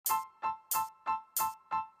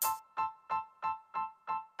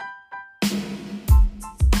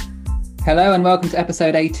Hello and welcome to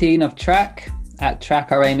episode 18 of Track. At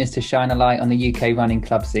Track, our aim is to shine a light on the UK running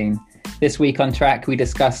club scene. This week on Track, we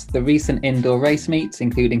discuss the recent indoor race meets,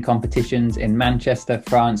 including competitions in Manchester,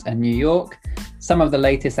 France and New York, some of the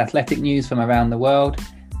latest athletic news from around the world,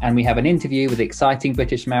 and we have an interview with exciting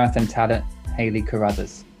British marathon talent, Hayley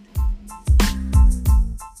Carruthers.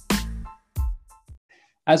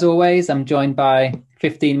 As always, I'm joined by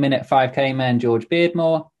 15-minute 5K man George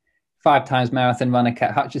Beardmore, 5 times marathon runner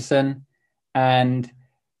Kat Hutchison, and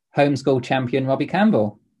homeschool champion Robbie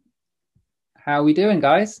Campbell. How are we doing,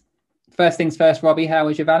 guys? First things first, Robbie, how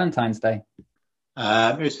was your Valentine's Day?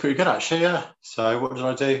 It was pretty good, actually, yeah. So what did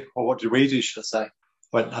I do? Or what did we do, should I say?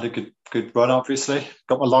 Went and had a good run, obviously.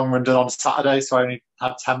 Got my long run done on Saturday, so I only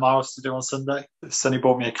had 10 miles to do on Sunday. Sonny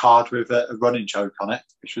bought me a card with a running joke on it,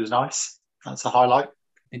 which was nice. That's a highlight.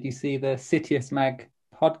 Did you see the Citius Mag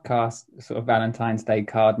podcast sort of Valentine's Day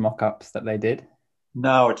card mock-ups that they did?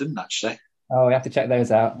 No, I didn't, actually. Oh, we have to check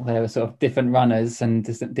those out. There were sort of different runners and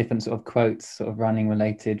different sort of quotes, sort of running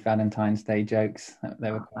related Valentine's Day jokes.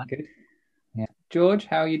 They were quite good. Yeah. George,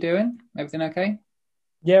 how are you doing? Everything okay?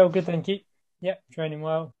 Yeah, all good, thank you. Yeah, training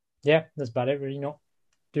well. Yeah, that's about it, really. Not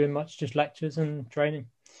doing much, just lectures and training.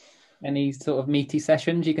 Any sort of meaty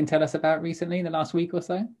sessions you can tell us about recently in the last week or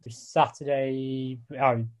so? Saturday,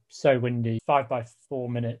 so windy, 5 by 4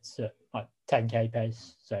 minutes at like 10k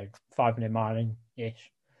pace, so 5-minute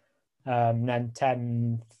miling-ish. Then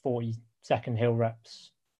 10 40-second hill reps,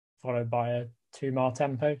 followed by a 2-mile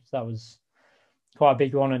tempo. So that was quite a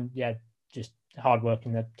big one, and yeah, just hard work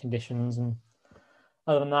in the conditions. And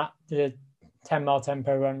other than that, did a 10-mile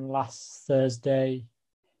tempo run last Thursday,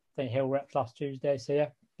 I think hill reps last Tuesday. So yeah,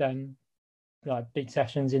 then like big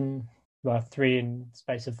sessions in 3 in the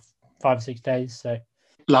space of 5 or 6 days. So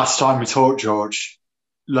last time we talked, George,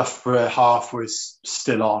 Loughborough half was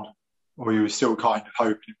still on, or you were still kind of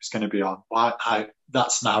hoping it was going to be on. How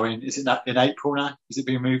that's now in? Is it in April now? Is it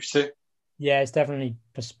being moved to? Yeah, it's definitely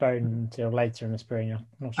postponed until later in the spring. I'm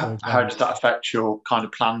not sure. How does that affect your kind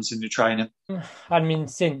of plans in your training? I mean,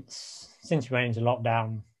 since we went into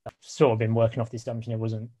lockdown, I've sort of been working off the assumption it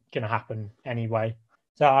wasn't going to happen anyway.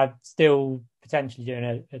 So I'm still potentially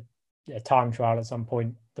doing a time trial at some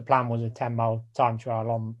point. The plan was a 10-mile time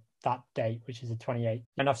trial on that date, which is the 28th.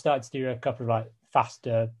 And I've started to do a couple of like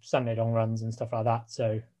faster Sunday long runs and stuff like that.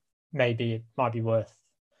 So maybe it might be worth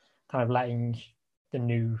kind of letting the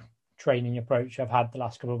new training approach I've had the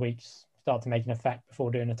last couple of weeks start to make an effect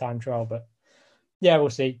before doing a time trial. But yeah, we'll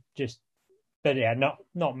see. But yeah,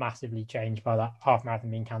 not massively changed by that half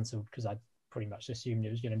marathon being cancelled, because I pretty much assumed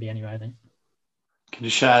it was going to be anyway, I think. Can you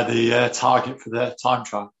share the target for the time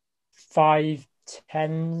trial?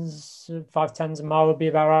 5:10s a mile would be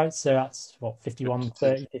about right. So that's what,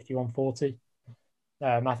 51:30, 51:40.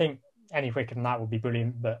 I think any quicker than that would be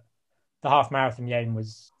brilliant, but the half marathon aim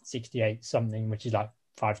was 68 something, which is like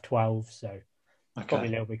 5:12. So probably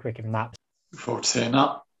a little bit quicker than that. Look forward to seeing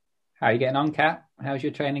that. How are you getting on, Kat? How's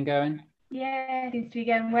your training going? Yeah, it seems to be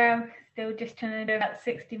going well. Still just trying to do about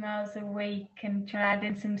 60 miles a week and try to add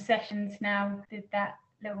in some sessions now. Did that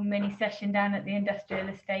little mini session down at the industrial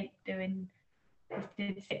estate did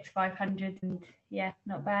 6 500s, and yeah,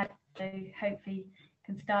 not bad. So hopefully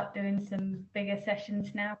can start doing some bigger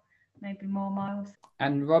sessions now, maybe more miles.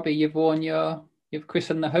 And Robbie, you've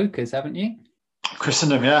christened the Hokers, haven't you?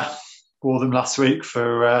 Christened them, yeah. Wore them last week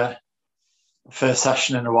for first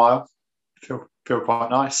session in a while. Feel quite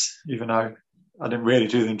nice, even though I didn't really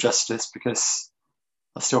do them justice because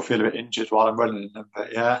I still feel a bit injured while I'm running in them.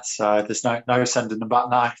 But yeah, so there's no sending them back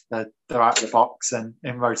now. They're out of the box and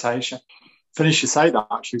in rotation. Funny you should say that,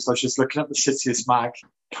 actually. So I was just looking at the Citius Mag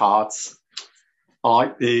cards. I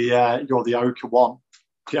like you're the Ochre one.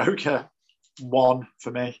 The Ochre one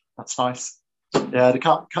for me. That's nice. Yeah,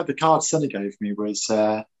 the card Sonny gave me was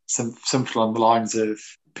something along the lines of,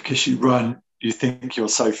 because you run, you think you're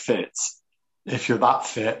so fit. If you're that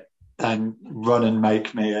fit, then run and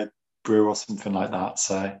make me a brew or something like that.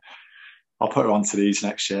 So I'll put her onto these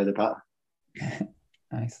next year. They're better.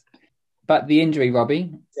 Nice. But the injury,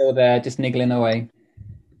 Robbie, still there, just niggling away.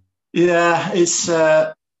 Yeah, it's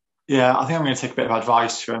I think I'm going to take a bit of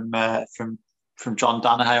advice from John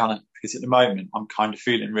Danahay on it, because at the moment I'm kind of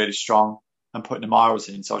feeling really strong and putting the miles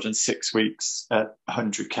in. So I've done 6 weeks at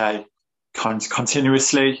 100k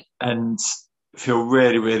continuously and feel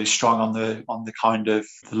really, really strong on the kind of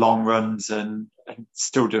the long runs and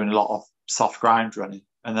still doing a lot of soft ground running.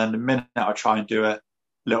 And then the minute I try and do a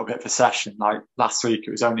little bit of a session, like last week,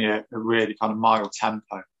 it was only a really kind of mild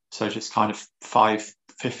tempo. So just kind of 550s,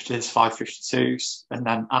 552s. And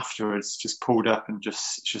then afterwards just pulled up and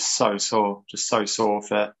just so sore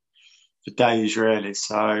for days really.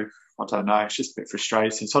 So I don't know. It's just a bit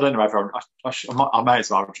frustrating. So I don't know whether I may as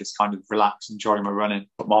well just kind of relax, enjoy my running,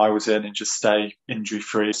 put miles in, and just stay injury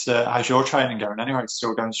free. So how's your training going anyway?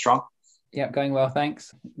 Still going strong? Yep, going well,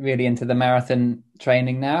 thanks. Really into the marathon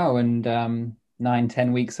training now, and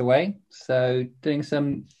 9-10 weeks away. So doing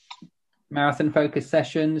some marathon focused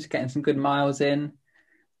sessions, getting some good miles in,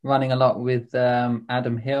 running a lot with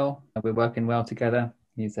Adam Hill. We're working well together.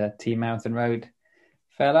 He's a Team Marathon Road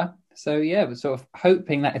fella. So yeah, we're sort of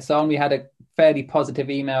hoping that it's on. We had a fairly positive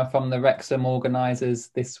email from the Wrexham organisers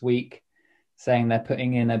this week saying they're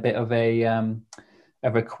putting in a bit of a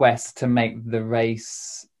request to make the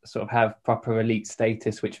race sort of have proper elite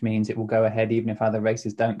status, which means it will go ahead even if other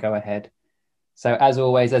races don't go ahead. So as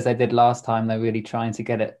always, as they did last time, they're really trying to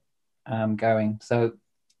get it going. So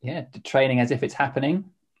yeah, training as if it's happening,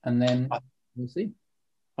 and then we'll see.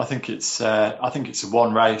 I think it's a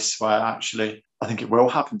one race where actually I think it will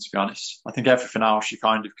happen, to be honest. I think everything else you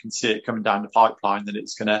kind of can see it coming down the pipeline that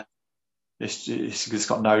it's got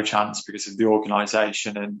no chance because of the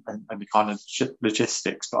organisation and the kind of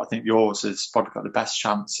logistics. But I think yours has probably got the best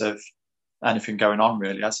chance of anything going on,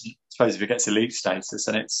 really, hasn't it? I suppose if it gets elite status,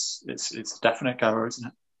 then it's a definite goer, isn't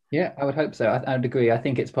it? Yeah, I would hope so. I would agree. I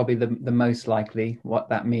think it's probably the most likely. What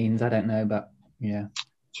that means, I don't know, but yeah.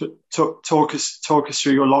 Talk us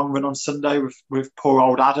through your long run on Sunday with poor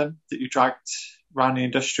old Adam that you dragged around the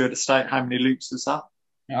industrial estate. How many loops was that?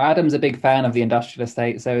 Adam's a big fan of the industrial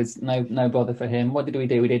estate, so it's no bother for him. What did we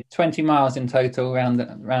do? We did 20 miles in total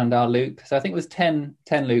around our loop. So I think it was 10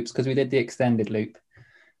 loops because we did the extended loop.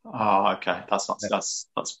 Oh, okay. That's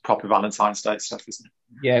proper Valentine's Day stuff, isn't it?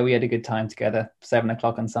 Yeah, we had a good time together.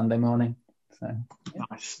 7:00 on Sunday morning. So yeah.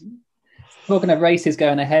 Nice. Talking of races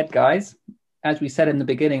going ahead, guys. As we said in the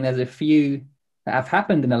beginning, there's a few that have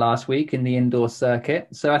happened in the last week in the indoor circuit.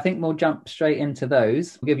 So I think we'll jump straight into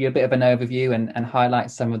those. We'll give you a bit of an overview and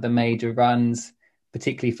highlight some of the major runs,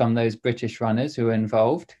 particularly from those British runners who are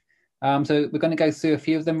involved. So we're going to go through a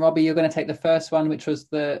few of them. Robbie, you're going to take the first one, which was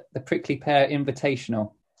the Prickly Pear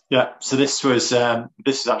Invitational. Yeah, so this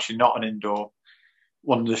is actually not an indoor,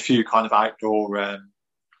 one of the few kind of outdoor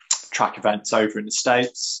track events over in the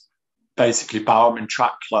States. Basically, Bowerman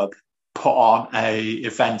Track Club put on a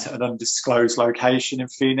event at an undisclosed location in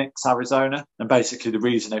Phoenix, Arizona. And basically the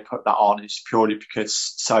reason they put that on is purely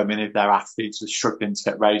because so many of their athletes were struggling to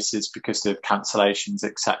get races because of cancellations,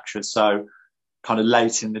 etc. So kind of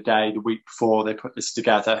late in the day, the week before, they put this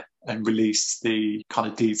together and released the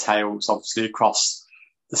kind of details, obviously, across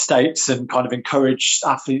the States and kind of encouraged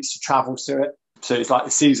athletes to travel to it. So it's like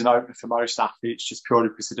the season opener for most athletes, just purely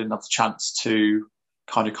because they didn't have the chance to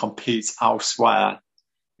kind of compete elsewhere.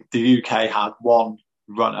 The UK had one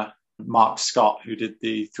runner, Mark Scott, who did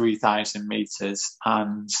the 3,000 metres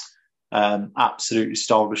and absolutely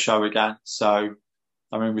stole the show again. So,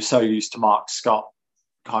 I mean, we're so used to Mark Scott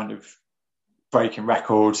kind of breaking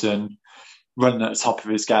records and running at the top of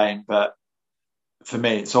his game. But for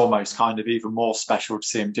me, it's almost kind of even more special to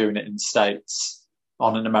see him doing it in the States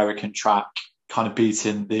on an American track, kind of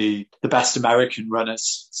beating the best American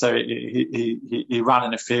runners. So he ran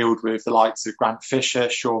in a field with the likes of Grant Fisher,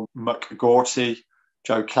 Sean McGorty,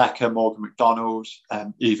 Joe Klecker, Morgan McDonald,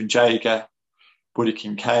 Evan Jager, Woody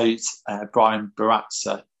Kincaid, Brian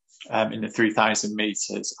Baratza in the 3,000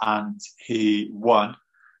 metres. And he won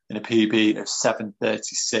in a PB of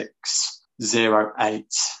 7:36.08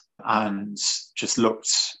 and just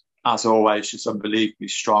looked, as always, just unbelievably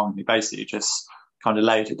strong. He basically just kind of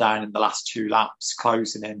laid it down in the last two laps,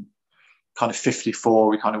 closing in kind of 54.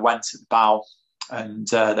 We kind of went at the bow, and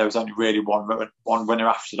there was only really one winner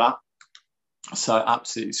after that. So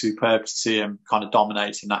absolutely superb to see him kind of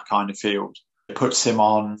dominating that kind of field. It puts him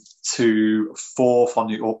on to fourth on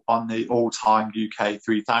the all-time UK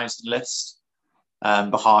 3,000 list,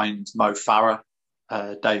 behind Mo Farah,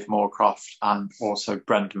 Dave Moorcroft, and also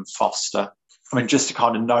Brendan Foster. I mean, just to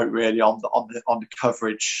kind of note really on the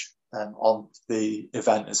coverage on the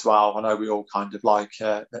event as well. I know we all kind of like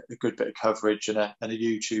a good bit of coverage and a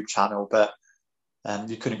YouTube channel, but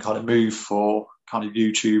you couldn't kind of move for kind of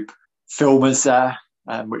YouTube filmers there,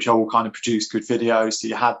 which all kind of produced good videos. So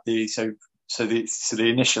you had the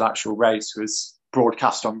initial actual race was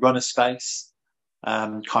broadcast on Runnerspace,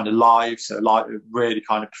 kind of live, so like really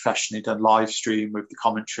kind of professionally done live stream with the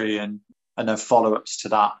commentary and then follow-ups to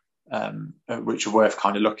that. Which are worth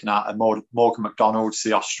kind of looking at. And Morgan McDonald's,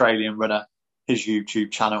 the Australian runner, his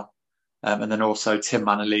YouTube channel. And then also Tim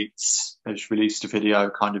Manelites has released a video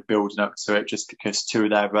kind of building up to it, just because two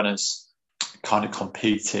of their runners kind of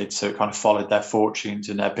competed. So it kind of followed their fortunes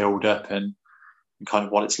and their build-up and kind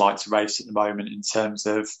of what it's like to race at the moment in terms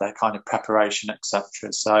of their kind of preparation,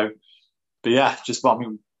 etc. So, but yeah, just, I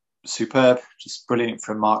mean, superb, just brilliant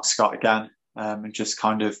from Mark Scott again, and just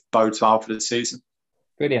kind of bodes well for the season.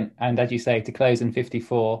 Brilliant. And as you say, to close in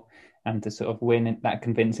 54 and to sort of win that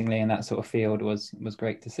convincingly in that sort of field was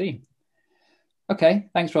great to see. Okay,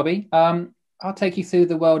 thanks, Robbie. I'll take you through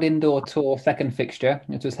the World Indoor Tour second fixture,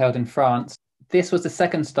 which was held in France. This was the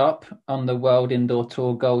second stop on the World Indoor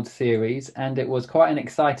Tour Gold Series, and it was quite an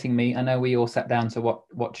exciting meet. I know we all sat down to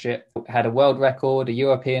watch it. It had a world record, a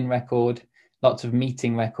European record, lots of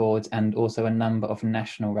meeting records, and also a number of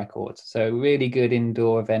national records. So really good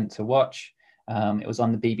indoor event to watch. It was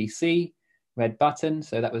on the BBC, Red Button,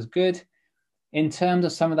 so that was good. In terms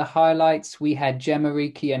of some of the highlights, we had Gemma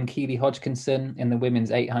Reekie and Keely Hodgkinson in the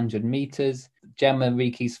women's 800 metres. Gemma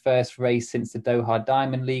Reekie's first race since the Doha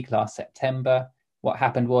Diamond League last September. What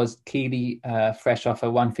happened was Keely, fresh off a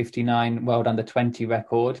 1:59 World Under-20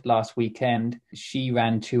 record last weekend, she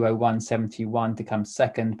ran 2:01.71 to come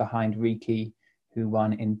second behind Reekie, who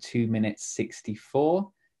won in 2 minutes 64.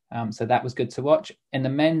 So that was good to watch. In the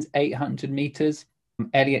men's 800 metres,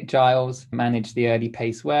 Elliot Giles managed the early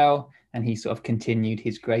pace well, and he sort of continued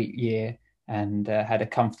his great year and had a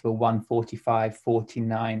comfortable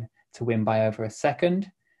 1:45.49 to win by over a second.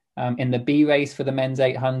 In the B race for the men's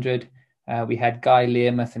 800, we had Guy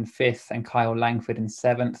Learmouth in fifth and Kyle Langford in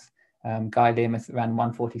seventh. Guy Learmouth ran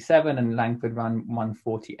 1:47 and Langford ran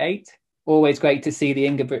 1:48. Always great to see the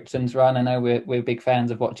Ingebrigtsens run. I know we're big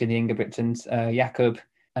fans of watching the Ingebrigtsens. Jakob,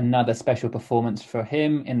 another special performance for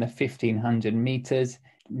him in the 1500 metres,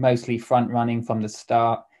 mostly front running from the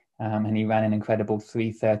start. And he ran an incredible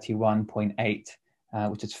 3:31.8,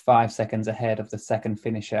 which is 5 seconds ahead of the second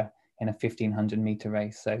finisher in a 1500 metre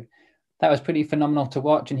race. So that was pretty phenomenal to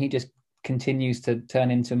watch, and he just continues to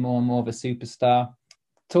turn into more and more of a superstar.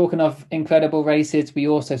 Talking of incredible races, we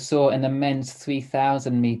also saw in the men's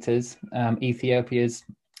 3000 metres, Ethiopia's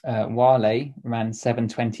Wale ran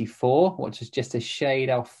 7:24, which is just a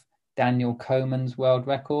shade off Daniel Coleman's world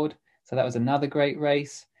record. So that was another great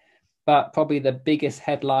race. But probably the biggest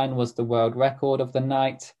headline was the world record of the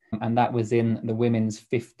night, and that was in the women's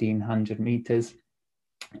 1500 metres.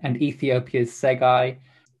 And Ethiopia's Segai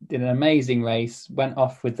did an amazing race, went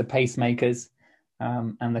off with the pacemakers,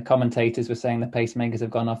 and the commentators were saying the pacemakers have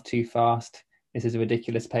gone off too fast. This is a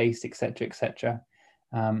ridiculous pace, etc., etc.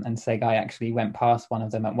 And Segai actually went past one of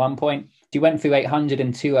them at one point. She went through 800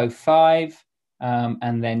 in 2:05,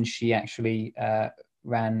 and then she actually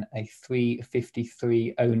ran a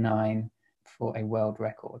 3:53.09 for a world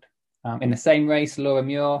record. In the same race, Laura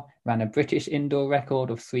Muir ran a British indoor record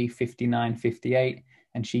of 3:59.58,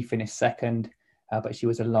 and she finished second, but she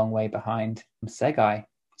was a long way behind Segai.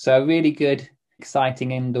 So a really good,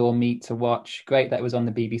 exciting indoor meet to watch. Great that it was on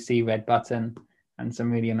the BBC Red Button, and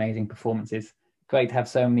some really amazing performances. Great to have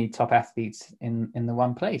so many top athletes in the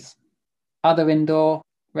one place. Other indoor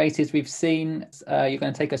races we've seen. You're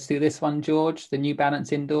going to take us through this one, George, the New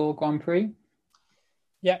Balance Indoor Grand Prix.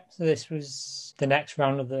 Yeah, so this was the next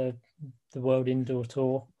round of the World Indoor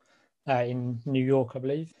Tour in New York, I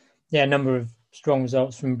believe. Yeah, a number of strong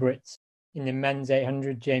results from Brits. In the men's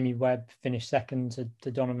 800, Jamie Webb finished second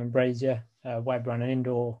to Donovan Brazier. Webb ran an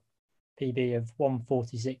indoor PB of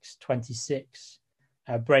 1:46.26.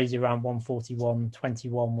 Brazier ran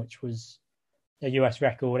 1:41.21, which was a US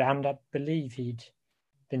record, and I believe he'd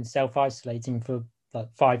been self-isolating for like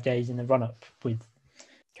 5 days in the run-up with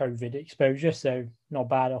COVID exposure, so not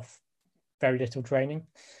bad off very little training.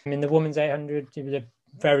 In the women's 800, it was a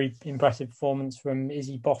very impressive performance from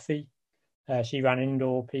Izzy Boffey. She ran an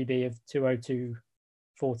indoor PB of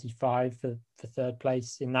 2:02.45 for third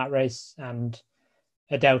place in that race, and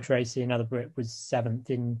Adele Tracy, another Brit, was seventh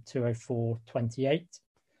in 2:04.28.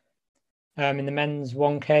 In the men's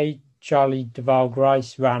 1K, Charlie Duval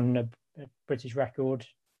Grice ran a British record,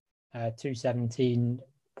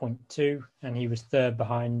 2:17.2, and he was third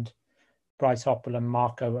behind Bryce Hoppel and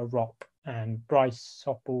Marco Arop. And Bryce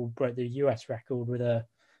Hoppel broke the US record with a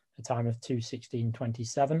time of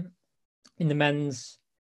 2:16.27. In the men's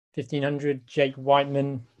 1500, Jake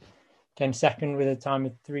Whiteman came second with a time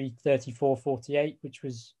of 3:34.48, which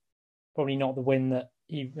was probably not the win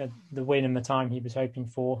and the time he was hoping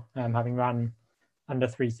for, having ran under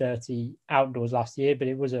 3:30 outdoors last year, but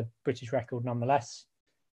it was a British record nonetheless.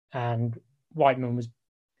 And Whiteman was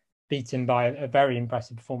beaten by a very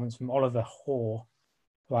impressive performance from Oliver Hoare,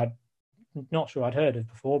 who I'm not sure I'd heard of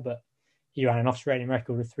before, but he ran an Australian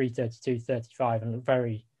record of 3:32.35 and looked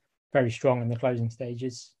very, very strong in the closing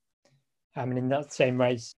stages. And in that same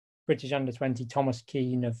race, British under-20 Thomas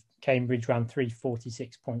Keane of Cambridge ran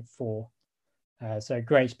 3:46.4. So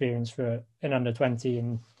great experience for an under-20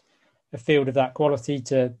 in a field of that quality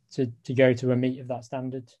to go to a meet of that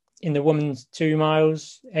standard. In the women's 2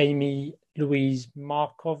 miles, Amy Louise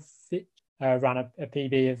Markovic ran a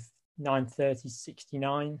PB of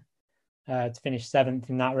 9:30.69 to finish 7th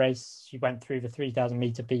in that race. She went through the 3,000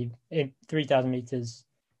 meters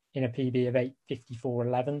in a PB of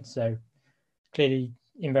 8:54.11. So clearly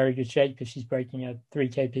in very good shape if she's breaking a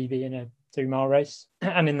 3K PB in a 2 mile race.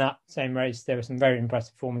 And in that same race, there were some very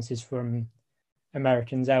impressive performances from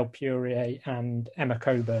Americans Elle Poirier and Emma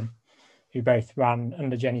Coburn, who both ran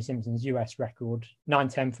under Jenny Simpson's US record,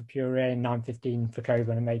 9:10 for Poirier and 9:15 for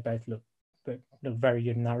Coburn, and they both look very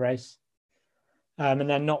good in that race. And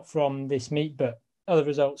then not from this meet, but other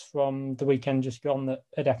results from the weekend just gone that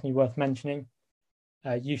are definitely worth mentioning.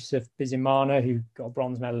 Yusuf Bizimana, who got a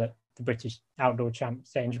bronze medal at the British Outdoor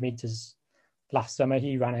Champs 800 metres last summer,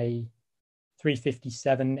 he ran a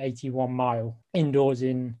 3:57.81 mile indoors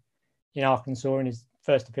in Arkansas in his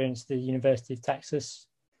first appearance at the University of Texas.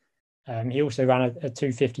 He also ran a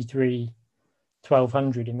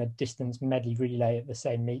 2:53.1200 in the distance medley relay at the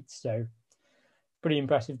same meet. So pretty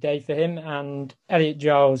impressive day for him. And Elliot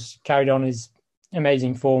Giles carried on his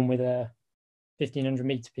amazing form with a 1,500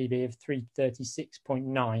 metre PB of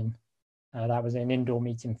 3:36.9. That was an indoor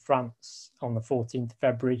meet in France on the 14th of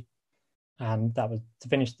February. And that was to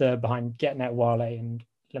finish third behind Getnet Wale and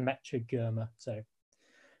Lemaitre Germer. So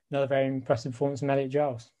another very impressive performance from Elliot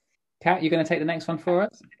Giles. Kat, you're going to take the next one for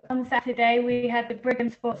us? On Saturday, we had the Brigham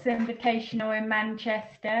Sports Invitational in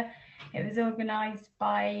Manchester. It was organised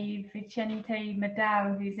by Vicente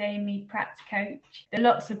Madao, who's Amy Pratt's coach. There are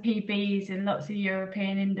lots of PBs and lots of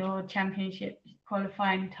European Indoor Championship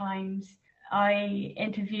qualifying times. I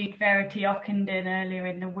interviewed Verity Ockenden earlier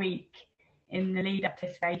in the week in the lead up to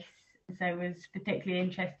this race, so I was particularly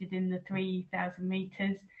interested in the 3,000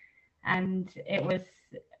 metres, and it was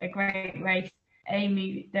a great race.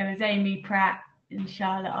 There was Amy Pratt and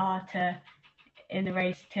Charlotte Arter in the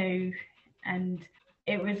race too, and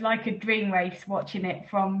it was like a dream race watching it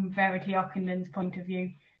from Verity Ockenden's point of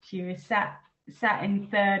view. She was sat in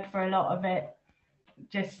third for a lot of it,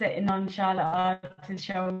 just sitting on Charlotte Arter's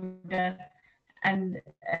shoulder, and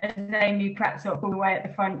as Amy Pratt sort of pulled away at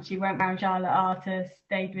the front, she went round Charlotte Arter,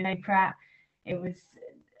 stayed with Amy Pratt. I was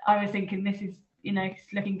thinking, this is,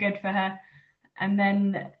 it's looking good for her. And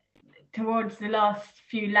then towards the last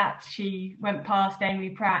few laps, she went past Amy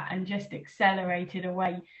Pratt and just accelerated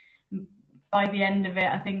away. By the end of it,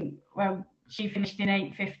 I think, she finished in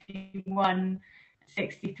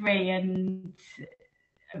 8:51.63, and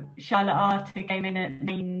Charlotte Arter came in at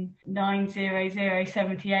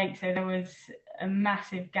 9:00.78. So there was a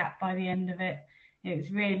massive gap by the end of it. It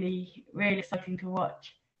was really, really exciting to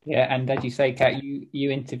watch. Yeah, and as you say, Kat,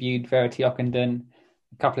 you interviewed Verity Ockenden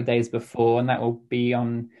a couple of days before, and that will be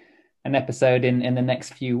on an episode in the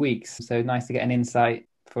next few weeks. So nice to get an insight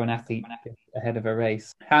for an athlete ahead of a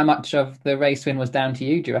race. How much of the race win was down to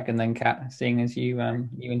you, do you reckon then, Kat, seeing as you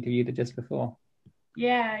interviewed her just before?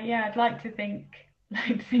 Yeah, I'd like to think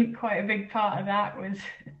quite a big part of that was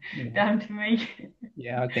down to me.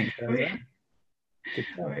 Yeah, I think so. We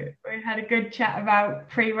had a good chat about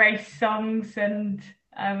pre-race songs, and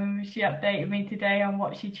she updated me today on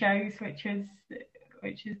what she chose, which was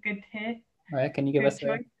good to hear. All right, can you give us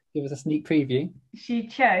a sneak preview? She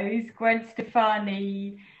chose Gwen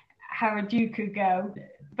Stefani, Harajuku Girl.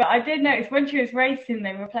 But I did notice when she was racing,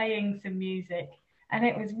 they were playing some music, and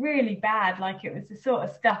it was really bad. Like, it was the sort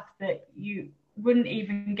of stuff that you wouldn't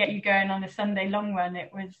even get you going on a Sunday long run.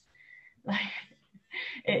 It was like,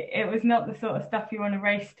 it was not the sort of stuff you want to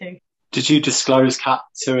race to. Did you disclose, Kat,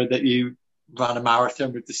 to her that you ran a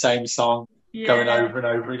marathon with the same song going over and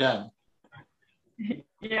over again?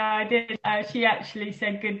 Yeah, I did. She actually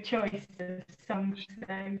said good choice of songs.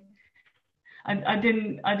 So I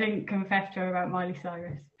didn't confess to her about Miley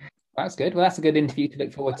Cyrus. That's good. Well, that's a good interview to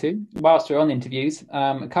look forward to. Whilst we're on interviews,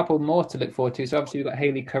 a couple more to look forward to. So obviously we've got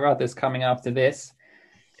Hayley Carruthers coming after this.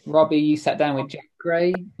 Robbie, you sat down with Jack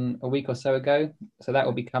Gray a week or so ago, so that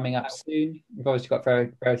will be coming up soon. We've obviously got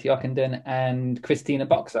Verity Ockenden and Christina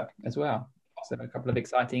Boxer as well. So a couple of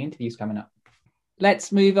exciting interviews coming up.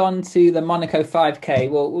 Let's move on to the Monaco 5K.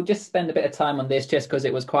 We'll just spend a bit of time on this just because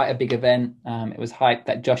it was quite a big event. It was hyped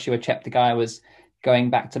that Joshua Cheptegei was going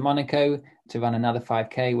back to Monaco to run another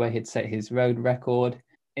 5K where he'd set his road record.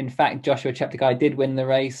 In fact, Joshua Cheptegei did win the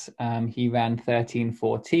race. He ran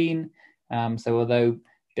 13:14. So although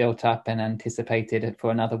built up and anticipated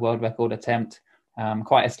for another world record attempt,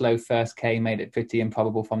 quite a slow first K made it pretty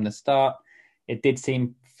improbable from the start. It did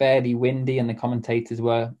seem fairly windy, and the commentators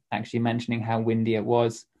were actually mentioning how windy it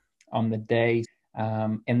was on the day.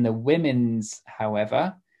 In the women's,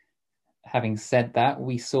 however, Having said that,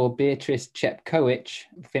 we saw Beatrice Chepkoech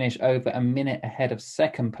finish over a minute ahead of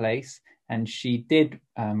second place, and she did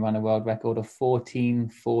run a world record of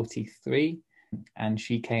 14:43, and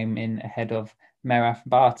she came in ahead of Meraf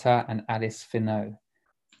Bata and Alice Finot.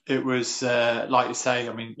 It was, like you say,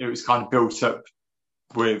 I mean, it was kind of built up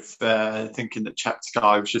with thinking that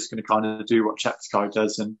Cheptegei was just going to kind of do what Cheptegei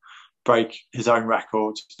does and break his own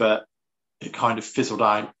records, but it kind of fizzled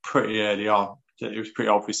out pretty early on. It was pretty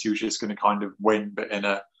obvious he was just going to kind of win, but in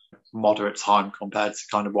a moderate time compared to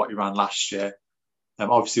kind of what he ran last year.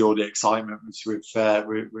 Obviously, all the excitement was with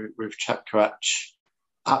Chepkoech.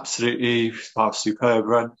 Absolutely, superb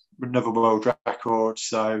run, another world record.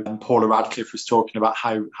 So Paula Radcliffe was talking about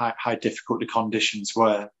how difficult the conditions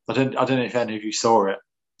were. I don't know if any of you saw it.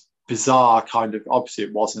 Bizarre, kind of. Obviously,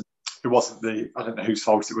 it wasn't the, I don't know whose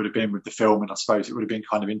fault it would have been with the film, and I suppose it would have been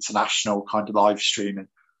kind of international kind of live streaming,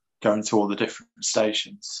 going to all the different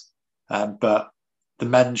stations. But the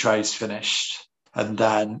men's race finished, and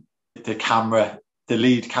then the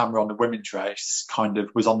lead camera on the women's race kind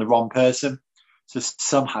of was on the wrong person. So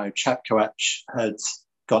somehow Chepkoech had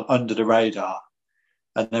gone under the radar,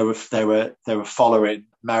 and they were following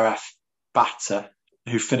Meraf Bata,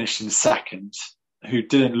 who finished in second, who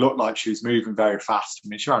didn't look like she was moving very fast. I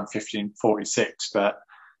mean, she ran 15:46, but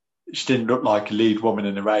she didn't look like a lead woman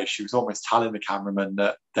in the race. She was almost telling the cameraman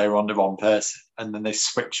that they were on the wrong person. And then they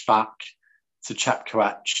switched back to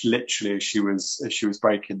Chepkoech literally as she was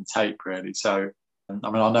breaking the tape, really. So,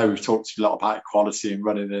 I mean, I know we've talked a lot about equality and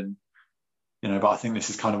running in, but I think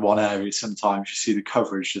this is kind of one area sometimes you see the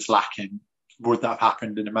coverage just lacking. Would that have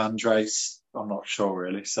happened in a man's race? I'm not sure,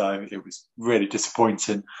 really. So it was really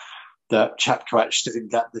disappointing that Chepkoech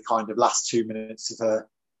didn't get the kind of last 2 minutes of her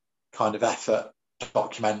kind of effort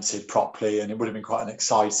documented properly, and it would have been quite an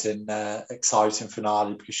exciting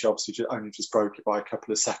finale, because she obviously only just broke it by a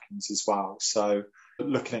couple of seconds as well. So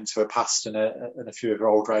looking into her past and a few of her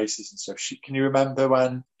old races and stuff, can you remember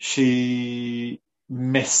when she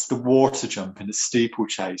missed the water jump in the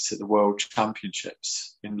steeplechase at the World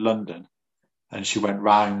Championships in London, and she went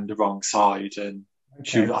round the wrong side, and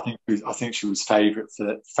okay. I think she was favourite for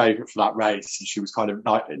that race, and she was kind of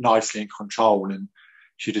nicely in control, and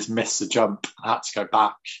she just missed the jump and had to go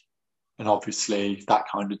back, and obviously that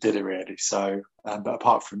kind of did it, really. So, but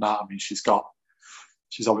apart from that, I mean, she's got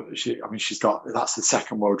that's the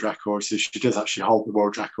second world record, so she does actually hold the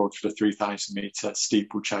world record for the 3,000 metre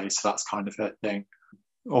steeplechase. So that's kind of her thing.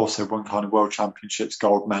 Also won kind of World Championships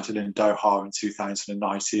gold medal in Doha in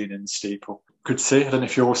 2019 in the steeple. Good to see. I don't know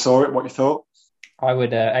if you all saw it. What you thought? I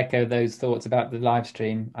would echo those thoughts about the live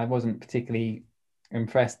stream. I wasn't particularly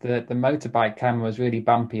impressed. The motorbike camera was really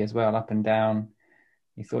bumpy as well, up and down.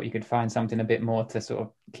 You thought you could find something a bit more to sort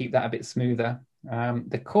of keep that a bit smoother.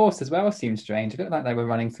 The course as well seemed strange. It looked like they were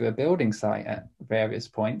running through a building site at various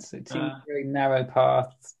points. It seemed a very narrow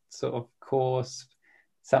path sort of course,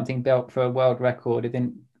 something built for a world record. It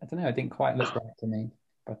didn't quite look right to me.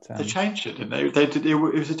 But they changed it, didn't they? It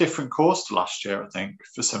was a different course to last year, I think,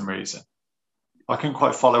 for some reason. I couldn't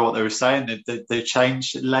quite follow what they were saying. They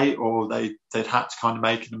changed it late, or they'd had to kind of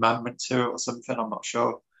make an amendment to it or something. I'm not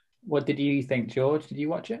sure. What did you think, George? Did you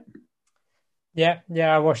watch it? Yeah,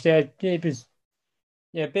 I watched it. It was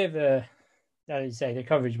a bit of a, as you say, the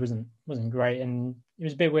coverage wasn't great, and it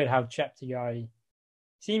was a bit weird how Cheptegei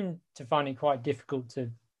seemed to find it quite difficult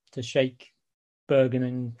to shake Bergen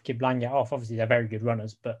and Kiplangat off. Obviously, they're very good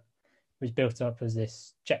runners, but it was built up as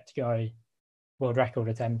this Cheptegei world record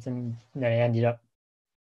attempt, and he ended up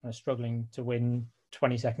struggling to win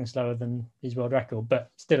 20 seconds slower than his world record,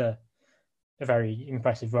 but still a very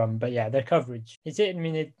impressive run. But yeah, the coverage,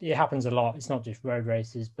 it happens a lot. It's not just road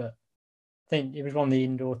races, but I think it was one of the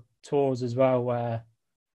indoor tours as well where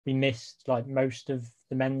we missed like most of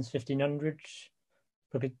the men's 1500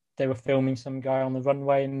 because they were filming some guy on the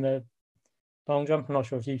runway in the long jump. I'm not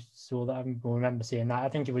sure if you saw that. I don't remember seeing that. I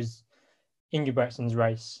think it was Ingebrigtsen's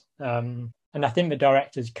race. And I think the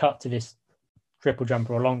directors cut to this triple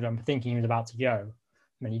jumper or long jumper thinking he was about to go.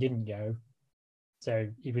 I mean, he didn't go. So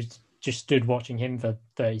he was just stood watching him for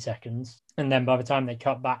 30 seconds. And then by the time they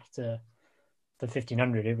cut back to the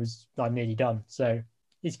 1500, it was like nearly done. So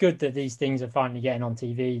it's good that these things are finally getting on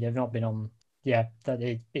TV. They've not been on. Yeah,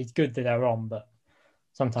 it's good that they're on, but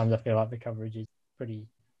sometimes I feel like the coverage is pretty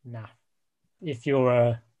naff. If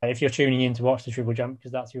you're tuning in to watch the triple jump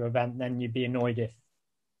because that's your event, then you'd be annoyed if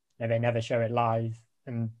they never show it live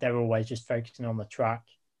and they're always just focusing on the track.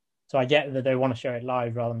 So I get that they want to show it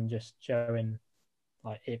live rather than just showing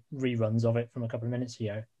like reruns of it from a couple of minutes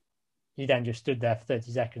ago. He then just stood there for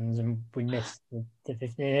 30 seconds and we missed the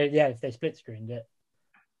 15. Yeah, if they split screened it,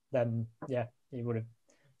 then yeah, it would have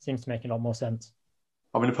seems to make a lot more sense.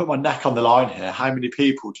 I'm going to put my neck on the line here. How many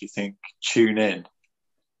people do you think tune in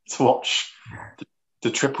to watch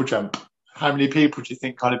the triple jump? How many people do you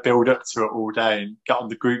think kind of build up to it all day and get on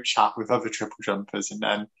the group chat with other triple jumpers and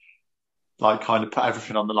then like kind of put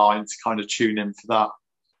everything on the line to kind of tune in for that?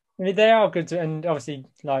 I mean, they are good, and obviously,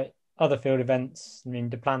 like other field events, I mean,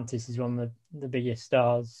 Duplantis is one of the biggest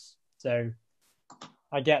stars, so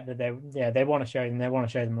I get that they want to show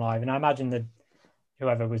them live, and I imagine that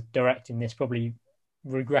whoever was directing this probably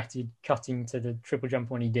regretted cutting to the triple jump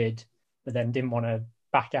when he did, but then didn't want to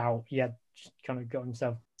back out. He had just kind of got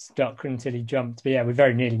himself stuck until he jumped. But yeah, we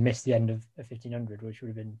very nearly missed the end of 1500, which would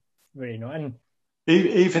have been really annoying.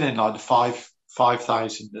 Even in like the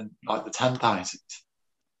 5,000 and like the 10,000,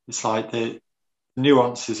 it's like the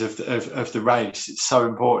nuances of the race. It's so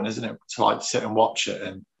important, isn't it, to like sit and watch it,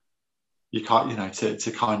 and you can't,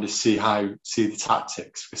 to kind of see the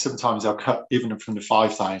tactics. Because sometimes they'll cut even from the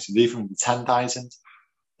 5,000, even from the 10,000.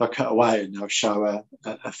 They'll cut away and they'll show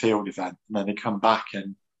a field event, and then they come back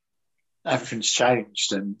and everything's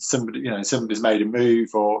changed, and somebody's made a move,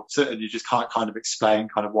 and you just can't kind of explain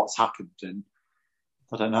kind of what's happened. And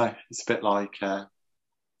I don't know, it's a bit like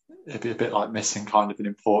it'd be a bit like missing kind of an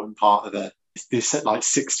important part of the like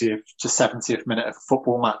 60th to 70th minute of a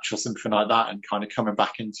football match or something like that, and kind of coming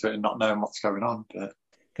back into it and not knowing what's going on. But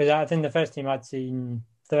because I think the first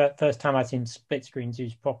time I'd seen split screens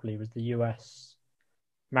used properly was the US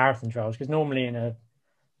marathon trials, because normally in a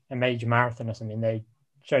major marathon or something they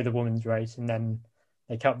show the women's race and then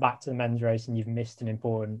they cut back to the men's race and you've missed an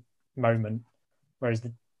important moment, whereas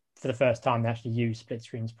for the first time they actually used split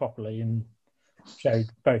screens properly and showed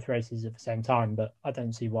both races at the same time. But I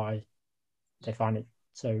don't see why they find it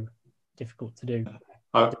so difficult to do.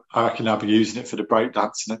 I reckon I'll be using it for the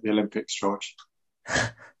breakdancing at the Olympics, George.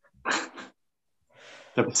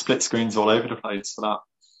 There'll be split screens all over the place for that.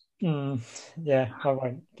 Yeah, I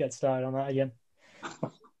won't get started on that again.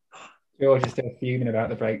 George is still fuming about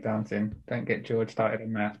the breakdancing. Don't get George started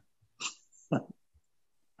on that.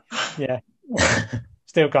 Yeah.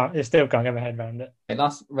 Still can't get my head around it. The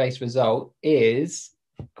last race result is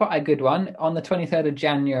quite a good one. On the 23rd of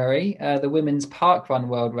January, the women's parkrun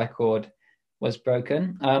world record was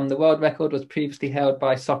broken. The world record was previously held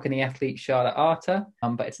by Saucony athlete Charlotte Arter,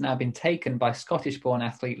 but it's now been taken by Scottish-born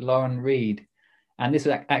athlete Lauren Reid. And this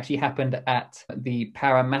actually happened at the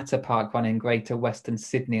Parramatta Parkrun in Greater Western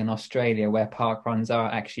Sydney in Australia, where parkruns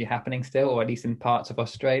are actually happening still, or at least in parts of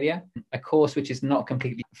Australia. A course which is not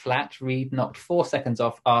completely flat. Reid knocked 4 seconds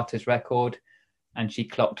off Arter's record, and she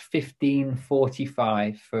clocked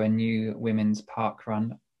 15:45 for a new women's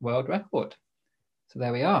parkrun world record. So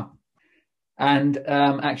there we are. And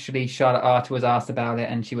actually, Charlotte Arter was asked about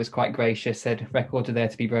it, and she was quite gracious, said records are there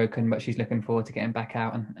to be broken, but she's looking forward to getting back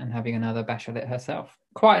out and having another bash at it herself.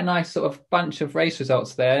 Quite a nice sort of bunch of race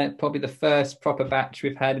results there. Probably the first proper batch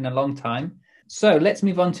we've had in a long time. So let's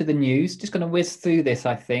move on to the news. Just going to whiz through this,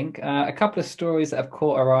 I think. A couple of stories that have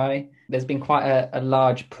caught our eye. There's been quite a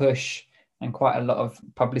large push and quite a lot of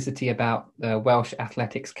publicity about the Welsh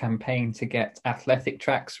Athletics campaign to get athletic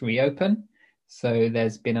tracks reopen. So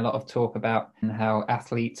there's been a lot of talk about how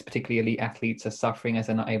athletes, particularly elite athletes, are suffering as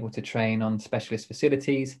they're not able to train on specialist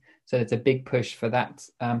facilities. So there's a big push for that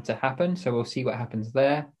to happen. So we'll see what happens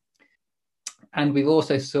there. And we've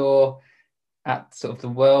also saw at sort of the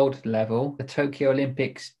world level, the Tokyo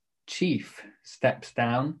Olympics chief steps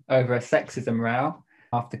down over a sexism row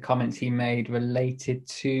after comments he made related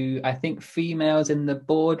to, I think, females in the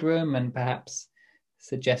boardroom and perhaps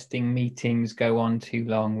suggesting meetings go on too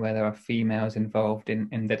long where there are females involved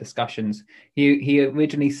in the discussions. He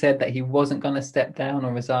originally said that he wasn't going to step down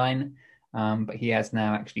or resign, but he has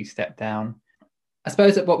now actually stepped down. I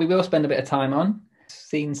suppose that what we will spend a bit of time on,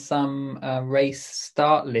 seen some race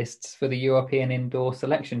start lists for the European indoor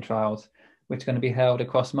selection trials, which are going to be held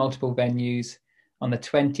across multiple venues on the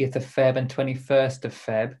 20th of Feb and 21st of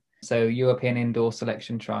Feb. So European indoor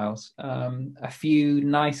selection trials. A few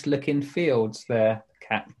nice looking fields there,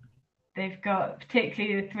 Kat. They've got,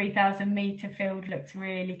 particularly the 3,000 metre field looks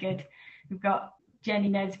really good. We've got Jenny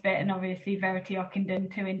Nesbitt and obviously Verity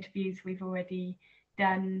Ockenden, 2 interviews we've already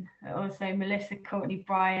done. Also Melissa Courtney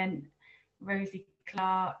Bryant, Rosie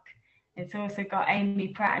Clark. It's also got Amy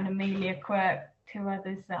Pratt and Amelia Quirk, 2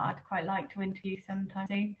 others that I'd quite like to interview sometime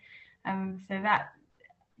soon. So that,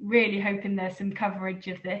 really hoping there's some coverage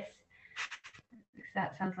of this.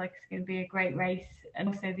 That sounds like it's going to be a great race. And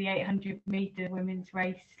also the 800 metre women's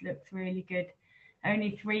race looks really good.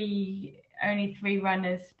 Only three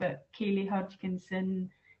runners, but Keely Hodgkinson,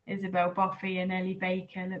 Isabel Boffey and Ellie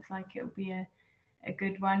Baker. Looks like it'll be a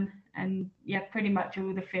good one. And yeah, pretty much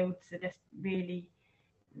all the fields are just really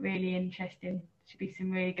really interesting. Should be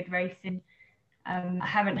some really good racing. I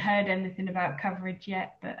haven't heard anything about coverage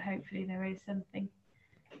yet, but hopefully there is something.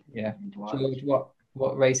 Yeah. George,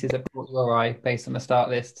 what races have caught your eye based on the start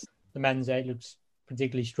lists? The men's 8 looks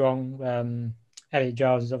particularly strong. Elliot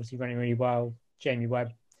Giles is obviously running really well. Jamie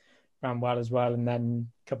Webb ran well as well. And then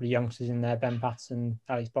a couple of youngsters in there, Ben Patterson,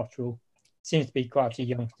 Alex Botterill. Seems to be quite a few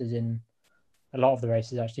youngsters in a lot of the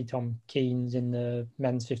races, actually. Tom Keen's in the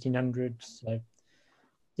men's 1500. So,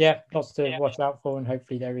 yeah, lots to watch out for. And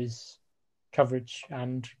hopefully there is coverage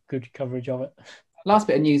and good coverage of it. Last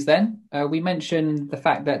bit of news then. We mentioned the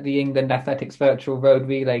fact that the England Athletics Virtual Road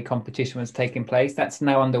Relay competition was taking place. That's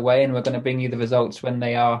now underway, and we're going to bring you the results when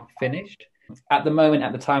they are finished. At the moment,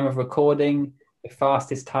 at the time of recording, the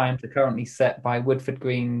fastest times are currently set by Woodford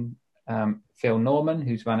Green Phil Norman,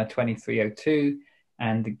 who's run a 23:02,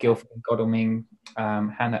 and Guildford and Godalming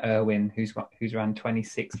Hannah Irwin, who's run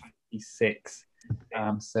 26:56.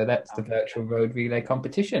 So that's the Virtual Road Relay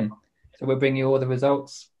competition. So we'll bring you all the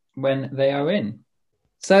results when they are in.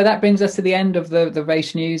 So that brings us to the end of the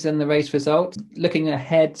race news and the race results. Looking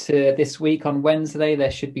ahead to this week on Wednesday,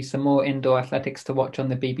 there should be some more indoor athletics to watch on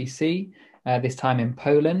the BBC, this time in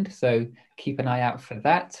Poland. So keep an eye out for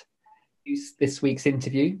that. This week's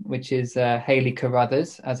interview, which is Hayley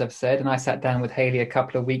Carruthers, as I've said. And I sat down with Hayley a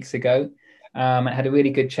couple of weeks ago. I had a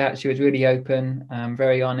really good chat. She was really open,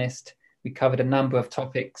 very honest. We covered a number of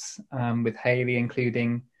topics with Hayley,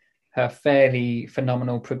 including her fairly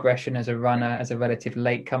phenomenal progression as a runner, as a relative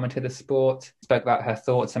latecomer to the sport. Spoke about her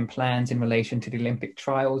thoughts and plans in relation to the Olympic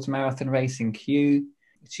trials marathon race in Kew.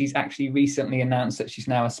 She's actually recently announced that she's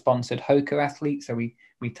now a sponsored Hoka athlete, so we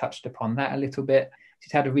touched upon that a little bit.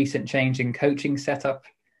 She's had a recent change in coaching setup,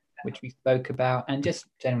 which we spoke about, and just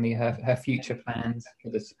generally her future plans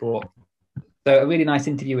for the sport. So a really nice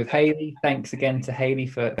interview with Hayley. Thanks again to Hayley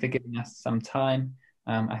for giving us some time.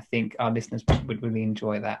 I think our listeners would really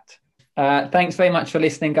enjoy that. Thanks very much for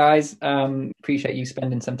listening, guys. Appreciate you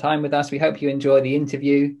spending some time with us. We hope you enjoy the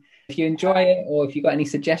interview. If you enjoy it, or if you've got any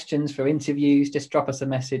suggestions for interviews, just drop us a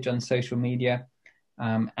message on social media,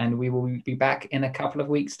 and we will be back in a couple of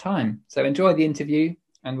weeks' time. So enjoy the interview,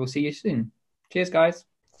 and we'll see you soon. Cheers, guys.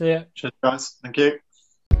 See ya. Cheers, guys. Thank you.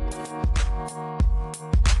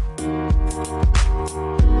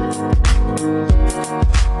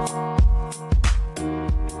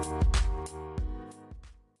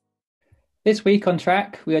 This week on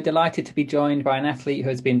Track, we are delighted to be joined by an athlete who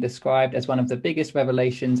has been described as one of the biggest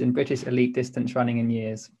revelations in British elite distance running in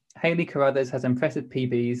years. Hayley Carruthers has impressive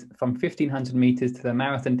PBs from 1,500 metres to the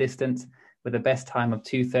marathon distance with a best time of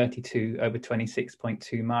 2:32 over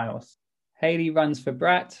 26.2 miles. Hayley runs for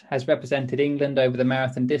Brat, has represented England over the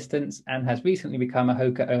marathon distance, and has recently become a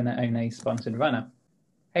Hoka One sponsored runner.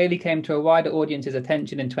 Hayley came to a wider audience's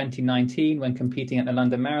attention in 2019 when competing at the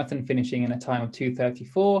London Marathon, finishing in a time of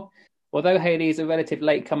 2:34. Although Hayley is a relative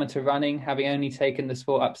latecomer to running, having only taken the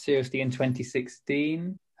sport up seriously in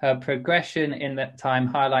 2016, her progression in that time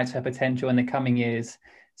highlights her potential in the coming years.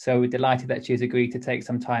 So we're delighted that she has agreed to take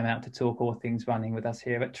some time out to talk all things running with us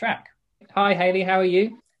here at Track. Hi, Hayley, how are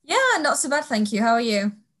you? Yeah, not so bad, thank you. How are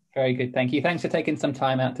you? Very good, thank you. Thanks for taking some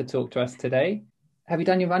time out to talk to us today. Have you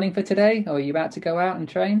done your running for today, or are you about to go out and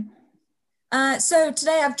train? So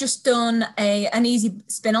today I've just done an easy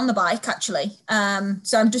spin on the bike, actually.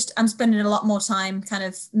 So I'm spending a lot more time kind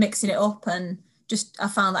of mixing it up, and I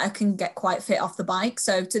found that I can get quite fit off the bike.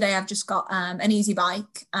 So today I've just got an easy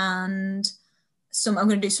bike, and I'm going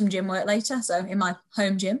to do some gym work later. So in my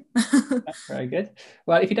home gym. That's very good.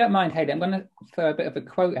 Well, if you don't mind, Hayley, I'm going to throw a bit of a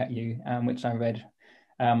quote at you, which I read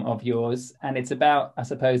of yours, and it's about, I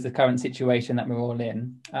suppose, the current situation that we're all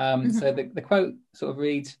in. So the quote sort of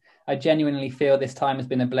reads, "I genuinely feel this time has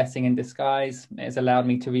been a blessing in disguise. It has allowed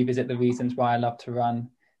me to revisit the reasons why I love to run,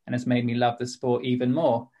 and has made me love the sport even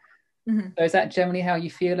more." Mm-hmm. So is that generally how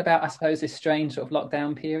you feel about, I suppose, this strange sort of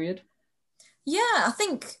lockdown period? Yeah, I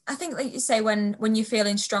think like you say, when you're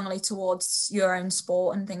feeling strongly towards your own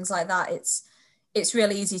sport and things like that, it's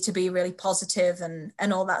really easy to be really positive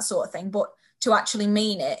and all that sort of thing. But to actually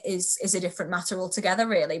mean it is a different matter altogether,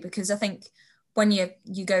 really, because I think when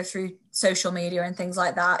you go through social media and things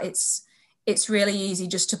like that, it's really easy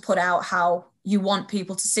just to put out how you want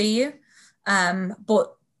people to see you.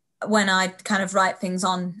 But when I kind of write things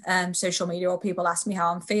on social media, or people ask me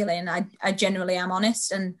how I'm feeling, I generally am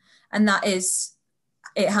honest, and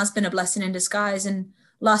it has been a blessing in disguise. And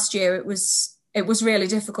last year it was really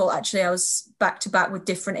difficult, actually. I was back to back with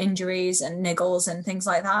different injuries and niggles and things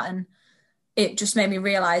like that, and it just made me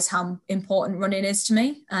realize how important running is to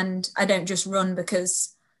me. And I don't just run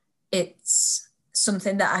because it's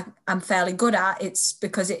something that I'm fairly good at. It's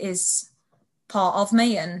because it is part of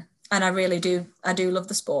me, and I really do love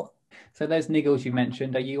the sport. So those niggles you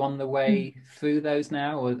mentioned, are you on the way through those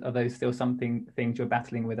now, or are those still things you're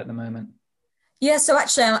battling with at the moment? Yeah, so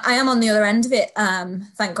actually I am on the other end of it,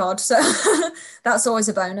 thank God. So that's always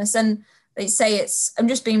a bonus. And they say I'm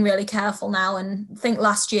just being really careful now. And I think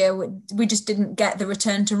last year we just didn't get the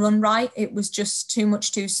return to run right. It was just too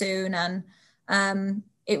much too soon. And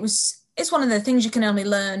it's one of the things you can only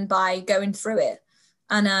learn by going through it.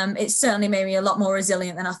 And it certainly made me a lot more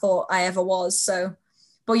resilient than I thought I ever was. So,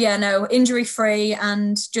 but yeah, no, injury free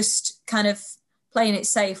and just kind of playing it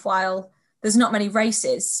safe while there's not many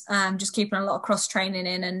races, just keeping a lot of cross training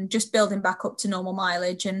in and just building back up to normal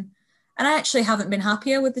mileage. And I actually haven't been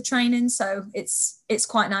happier with the training. So it's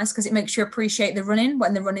quite nice because it makes you appreciate the running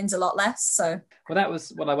when the running's a lot less. So. Well, that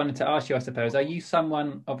was what I wanted to ask you, I suppose. Are you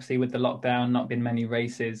someone, obviously with the lockdown, not been many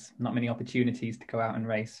races, not many opportunities to go out and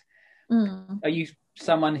race. Are you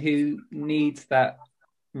someone who needs that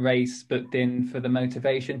race booked in for the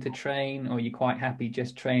motivation to train, or are you quite happy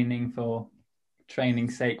just training for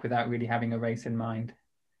training's sake without really having a race in mind?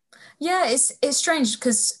 Yeah, it's strange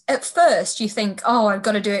because at first you think, oh, I've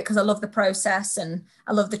got to do it because I love the process and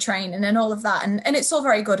I love the training and all of that, and it's all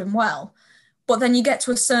very good and well, but then you get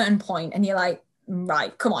to a certain point and you're like,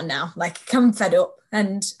 right, come on now, like I'm fed up.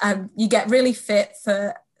 And you get really fit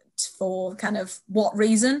for kind of what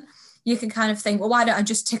reason. You can kind of think, well, why don't I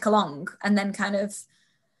just tick along and then kind of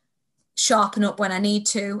sharpen up when I need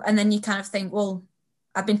to. And then you kind of think, well,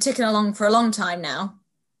 I've been ticking along for a long time now.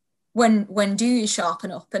 When do you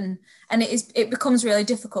sharpen up? And it becomes really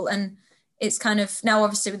difficult. And it's kind of now,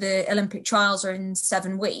 obviously, with the Olympic trials are in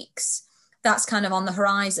 7 weeks, that's kind of on the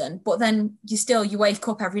horizon. But then you wake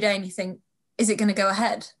up every day and you think, is it going to go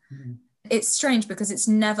ahead? Mm-hmm. It's strange because it's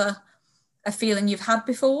never a feeling you've had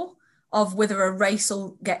before of whether a race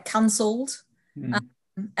will get cancelled. Mm-hmm.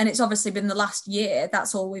 And it's obviously been the last year.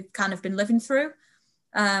 That's all we've kind of been living through.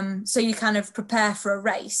 So you kind of prepare for a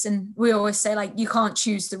race, and we always say, like, you can't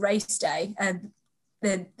choose the race day, and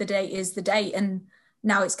the date is the date. And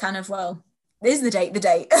now it's kind of, well, is the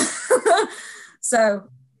date So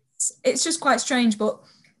it's just quite strange. But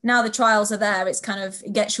now the trials are there, it's kind of,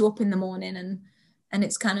 it gets you up in the morning, and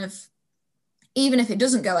it's kind of, even if it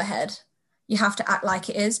doesn't go ahead, you have to act like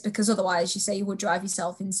it is, because otherwise, you say, you would drive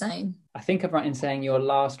yourself insane. I think I'm right in saying your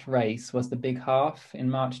last race was the Big Half in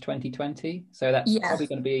March 2020. So that's probably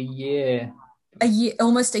going to be a year,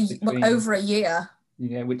 almost over a year.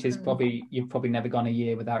 Yeah, which is probably, you've probably never gone a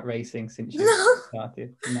year without racing since you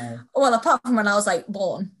started. No. Well, apart from when I was like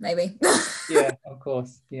born, maybe. Yeah, of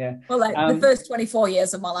course. Yeah. Well, like the first 24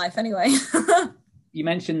 years of my life anyway. You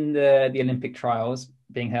mentioned the Olympic trials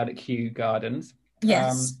being held at Kew Gardens.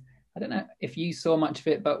 Yes. I don't know if you saw much of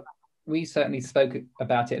it, but we certainly spoke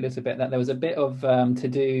about it a little bit, that there was a bit of to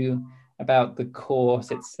do about the course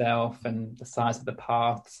itself and the size of the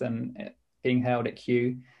paths and it being held at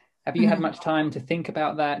Kew. Have you had much time to think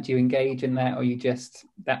about that? Do you engage in that, or you just,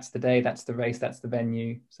 that's the day, that's the race, that's the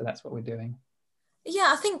venue, so that's what we're doing?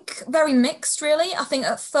 Yeah, I think very mixed, really. I think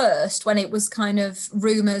at first, when it was kind of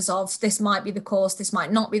rumours of this might be the course, this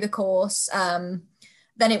might not be the course,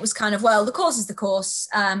 then it was kind of, well, the course is the course.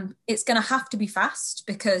 It's going to have to be fast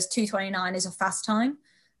because 2:29 is a fast time,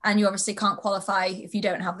 and you obviously can't qualify if you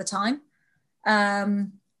don't have the time.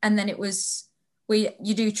 And then it was,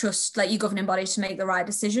 you do trust like your governing body to make the right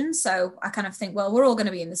decisions. So I kind of think, well, we're all going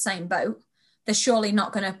to be in the same boat. They're surely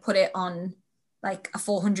not going to put it on like a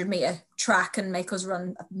 400 meter track and make us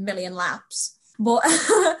run 1 million laps. But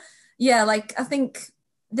yeah, like I think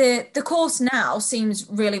the course now seems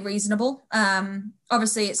really reasonable.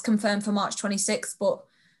 Obviously it's confirmed for March 26th, but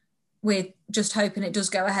we're just hoping it does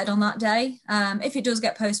go ahead on that day. If it does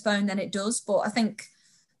get postponed, then it does. But I think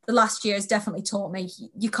the last year has definitely taught me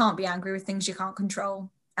you can't be angry with things you can't control.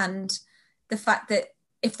 And the fact that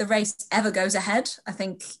if the race ever goes ahead, I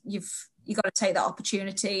think you got to take that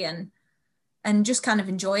opportunity and just kind of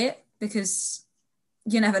enjoy it, because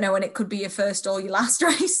you never know when it could be your first or your last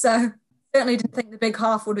race. So certainly didn't think the Big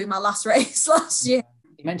Half would be my last race last year.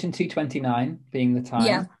 You mentioned 2:29 being the time.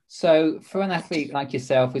 Yeah. So for an athlete like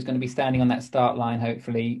yourself who's going to be standing on that start line,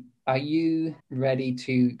 hopefully, are you ready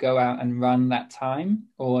to go out and run that time?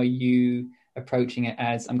 Or are you approaching it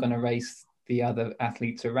as, I'm going to race the other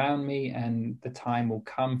athletes around me and the time will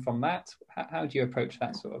come from that? How do you approach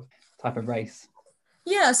that sort of type of race?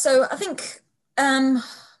 Yeah, so I think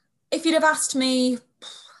if you'd have asked me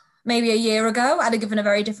maybe a year ago, I'd have given a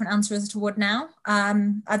very different answer as to would now.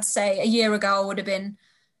 I'd say a year ago I would have been,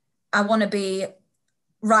 I want to be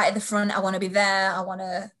right at the front. I want to be there. I want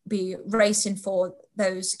to be racing for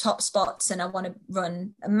those top spots, and I want to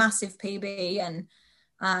run a massive PB, and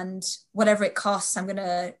and whatever it costs, I'm going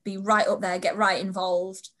to be right up there, get right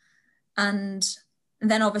involved. And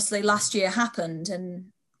then obviously last year happened,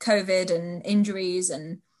 and COVID and injuries,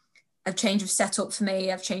 and a change of setup for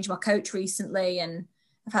me. I've changed my coach recently, and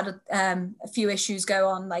I've had a few issues go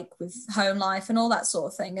on, like with home life and all that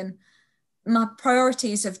sort of thing. And my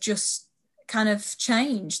priorities have just kind of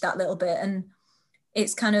changed that little bit. And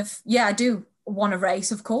it's kind of, yeah, I do want to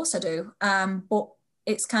race, of course I do. But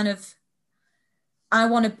it's kind of, I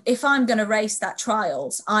want to, if I'm going to race that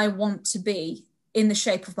trials, I want to be in the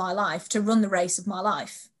shape of my life to run the race of my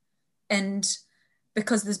life. And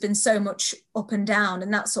because there's been so much up and down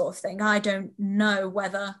and that sort of thing, I don't know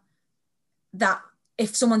whether that,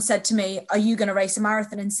 if someone said to me, are you going to race a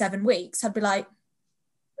marathon in 7 weeks? I'd be like,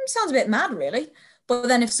 sounds a bit mad, really. But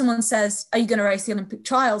then if someone says, are you going to race the Olympic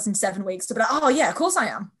trials in 7 weeks? I'd be like, oh yeah, of course I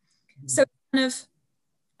am. Mm-hmm. So kind of,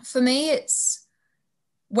 for me, it's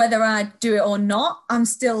whether I do it or not, I'm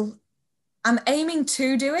aiming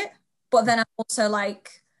to do it. But then I'm also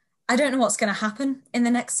like, I don't know what's going to happen in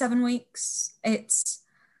the next 7 weeks. It's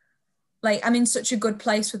like, I'm in such a good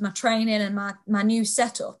place with my training and my new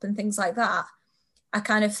setup and things like that. I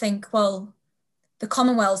kind of think, well, the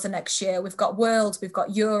Commonwealths the next year, we've got Worlds, we've got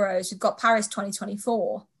Euros, we've got Paris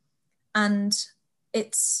 2024. And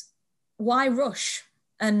it's, why rush?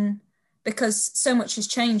 And because so much has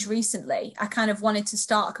changed recently, I kind of wanted to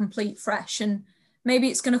start a complete fresh, and maybe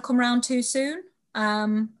it's going to come around too soon.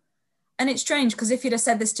 And it's strange because if you'd have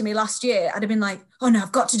said this to me last year, I'd have been like, oh no,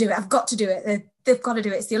 I've got to do it. I've got to do it. They've got to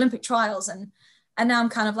do it. It's the Olympic trials. And now I'm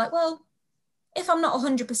kind of like, well, if I'm not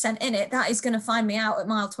 100% in it, that is going to find me out at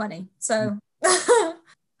mile 20. So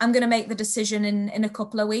I'm going to make the decision in a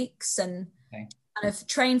couple of weeks and kind of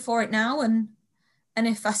train for it now. And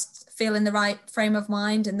if I feel in the right frame of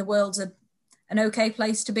mind and the world's an okay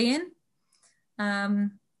place to be in,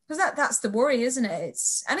 because that's the worry, isn't it?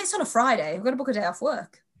 It's on a Friday. I've got to book a day off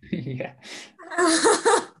work. Yeah.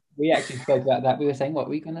 We actually spoke about that. We were saying, what, are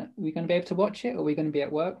we gonna be able to watch it, or are we gonna be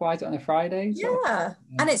at work? Why is it on a Friday? Yeah.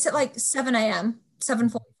 And it's at like 7 a.m,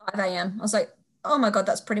 7:45 a.m. I was like, oh my God,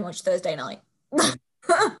 that's pretty much Thursday night.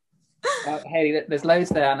 Hayley, there's loads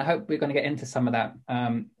there, and I hope we're going to get into some of that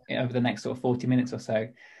over the next sort of 40 minutes or so.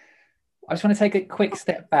 I just want to take a quick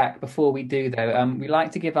step back before we do, though. We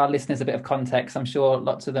like to give our listeners a bit of context. I'm sure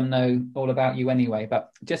lots of them know all about you anyway,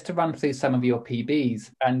 but just to run through some of your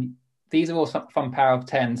PBs, and these are all from Power of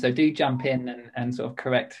 10, so do jump in and sort of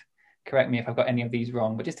correct me if I've got any of these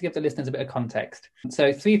wrong, but just to give the listeners a bit of context.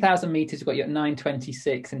 So 3,000 meters, you've got you at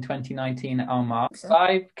 9:26 in 2019 at Almagro.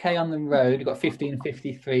 5K on the road, you've got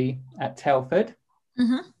 15:53 at Telford.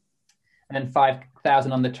 Mm-hmm. And then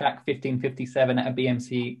 5,000 on the track, 15:57 at a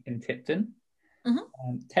BMC in Tipton.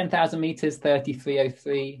 Mm-hmm. 10,000 meters,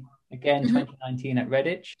 33:03, again, 2019 at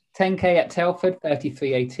Redditch. 10K at Telford,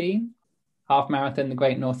 33:18. Half marathon, the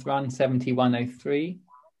Great North Run, 71:03.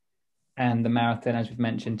 And the marathon, as we've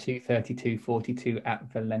mentioned, 2:32:42 at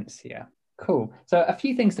Valencia. Cool. So a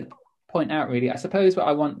few things to point out, really. I suppose what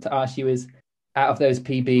I want to ask you is, out of those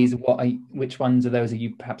PBs, which ones of those are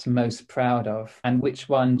you perhaps most proud of? And which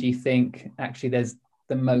one do you think actually there's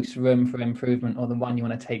the most room for improvement, or the one you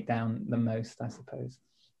want to take down the most, I suppose?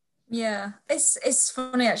 Yeah, it's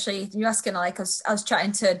funny, actually. You're asking, like, I was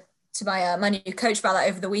chatting to my new coach about that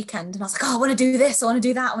over the weekend, and I was like, oh, I want to do this, I want to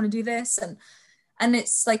do that, I want to do this. And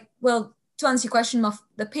it's like, well, to answer your question,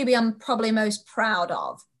 the PB I'm probably most proud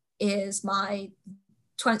of is my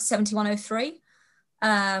 71:03,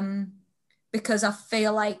 because I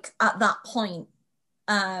feel like at that point,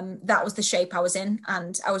 that was the shape I was in,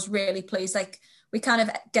 and I was really pleased. Like, we kind of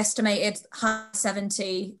guesstimated high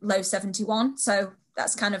 70, low 71, so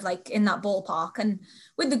that's kind of like in that ballpark. And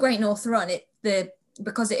with the Great North Run,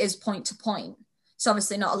 because it is point to point, it's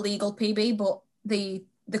obviously not a legal PB, but the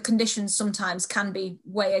conditions sometimes can be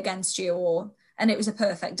way against you, and it was a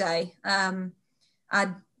perfect day.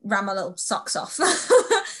 I ran my little socks off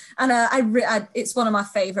and it's one of my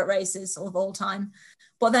favorite races of all time.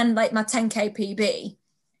 But then, like, my 10K PB,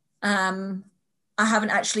 I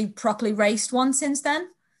haven't actually properly raced one since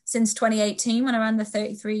 2018 when I ran the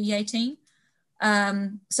 33:18.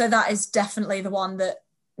 So that is definitely the one that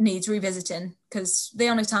needs revisiting, because the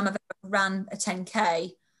only time I've ever ran a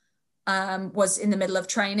 10K was in the middle of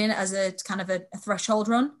training as a kind of a threshold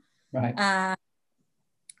run, right?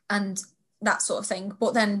 And that sort of thing.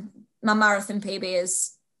 But then my marathon PB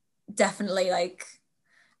is definitely, like,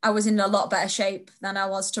 I was in a lot better shape than I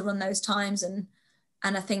was to run those times, and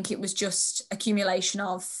I think it was just accumulation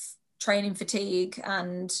of training fatigue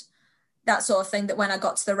and that sort of thing, that when I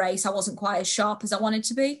got to the race I wasn't quite as sharp as I wanted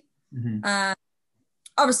to be. Mm-hmm.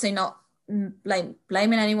 Obviously not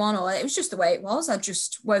blaming anyone, or it was just the way it was. I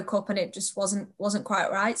just woke up and it just wasn't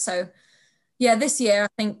quite right. So yeah, this year I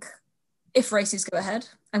think if races go ahead,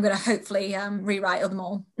 I'm going to hopefully rewrite them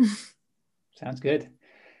all. Sounds good.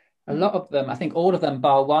 A lot of them, I think all of them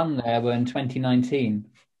bar one there, were in 2019.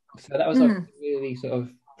 So that was a really sort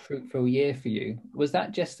of fruitful year for you. Was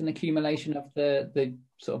that just an accumulation of the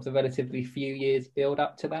sort of the relatively few years build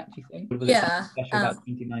up to that, do you think? Or was it something special about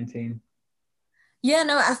 2019? Yeah,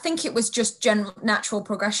 no, I think it was just general natural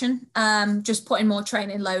progression, just putting more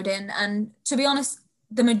training load in. And to be honest,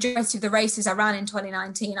 the majority of the races I ran in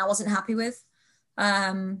 2019, I wasn't happy with.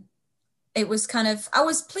 It was kind of, I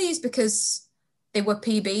was pleased because they were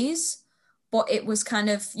PBs, but it was kind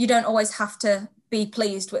of, you don't always have to be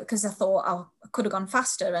pleased with, because I thought, oh, I could have gone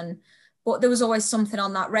faster. But there was always something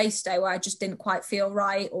on that race day where I just didn't quite feel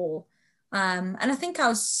right, or, and I think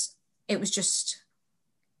it was just,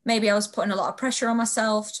 maybe I was putting a lot of pressure on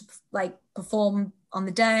myself to like perform on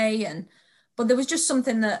the day. But there was just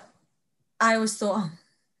something that I always thought, oh,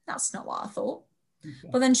 that's not what I thought. Okay.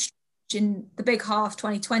 But then in the big half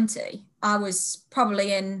 2020, I was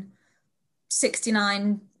probably in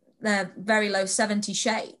 69, very low 70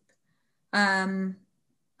 shape. And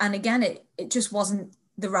again, it just wasn't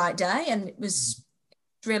the right day, and it was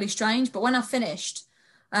really strange. But when I finished,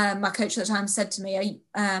 my coach at the time said to me,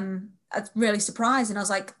 I'm really surprised. And I was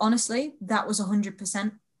like, honestly, that was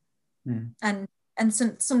 100%. And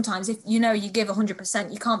sometimes if you give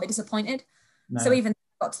 100%, you can't be disappointed. No. So even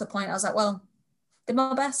got to the point, I was like, well, did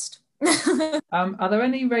my best. Are there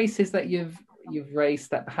any races that you've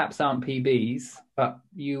raced that perhaps aren't PBs, but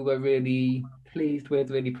you were really pleased with,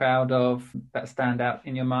 really proud of, that stand out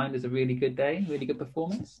in your mind as a really good day, really good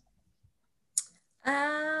performance?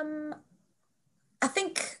 I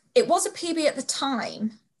think it was a PB at the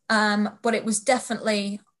time, but it was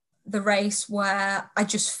definitely the race where I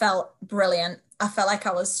just felt brilliant. I felt like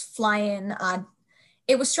I was flying.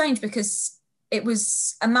 It was strange because it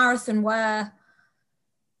was a marathon where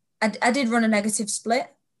I did run a negative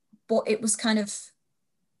split, but it was kind of,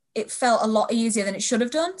 it felt a lot easier than it should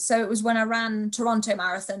have done. So it was when I ran Toronto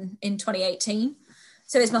Marathon in 2018.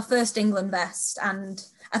 So it's my first England best. And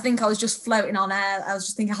I think I was just floating on air. I was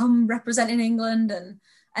just thinking, I'm representing England.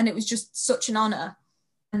 And it was just such an honour.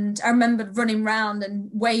 And I remember running around and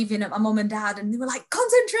waving at my mum and dad, and they were like,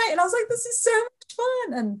 concentrate. And I was like, this is so much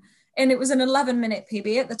fun. And it was an 11-minute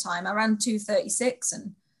PB at the time. I ran 2:36.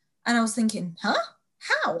 And I was thinking, huh?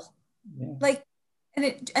 How? Yeah. Like,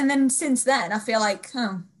 and then since then, I feel like,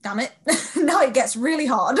 oh, damn it. Now it gets really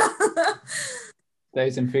hard.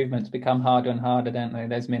 Those improvements become harder and harder, don't they?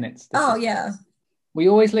 Those minutes. Yeah. We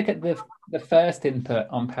always look at the first input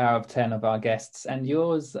on Power of 10 of our guests, and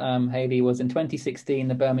yours, Hayley, was in 2016,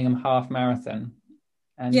 the Birmingham Half Marathon.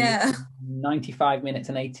 And 95 minutes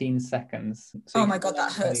and 18 seconds. So oh my God,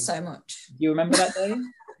 that hurts so much. Do you remember that day?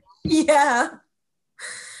 Yeah.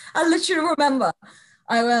 I literally remember.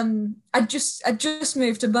 I just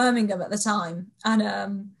moved to Birmingham at the time, and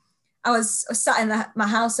I was sat in my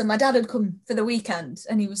house, and my dad had come for the weekend,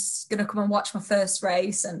 and he was going to come and watch my first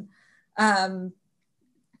race, and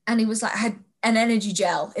he was like, I had an energy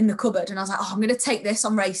gel in the cupboard, and I was like, oh, I'm going to take this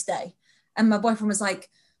on race day. And my boyfriend was like,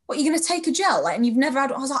 what, you're going to take a gel? Like, and you've never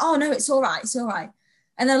had? I was like, oh no, it's all right.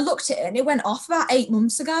 And then I looked at it, and it went off about 8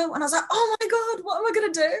 months ago, and I was like, oh my God, what am I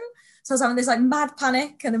going to do? So I was having this like mad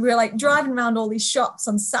panic, and then we were like driving around all these shops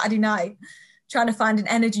on Saturday night trying to find an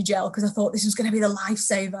energy gel, because I thought this was going to be the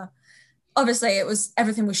lifesaver. Obviously,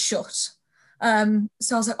 everything was shut. So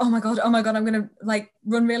I was like, oh my God, I'm going to like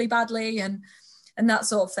run really badly and that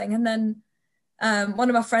sort of thing. And then one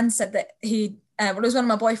of my friends said that it was one of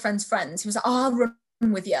my boyfriend's friends. He was like, oh, I'll run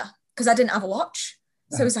with you, because I didn't have a watch.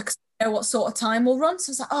 So he was like, I know what sort of time we'll run. So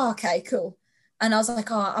I was like, oh, okay, cool. And I was like,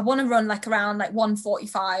 oh, I want to run like around like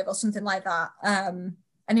 1:45 or something like that. And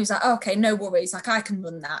he was like, oh, okay, no worries. Like, I can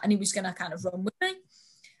run that. And he was going to kind of run with me.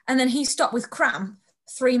 And then he stopped with cramp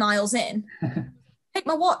 3 miles in. Take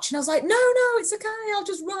my watch. And I was like, no, it's okay. I'll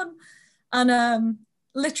just run. And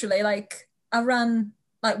literally, like, I ran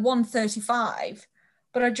like 1:35.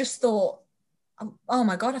 But I just thought, oh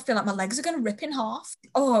my God, I feel like my legs are going to rip in half.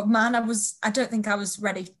 Oh man, I don't think I was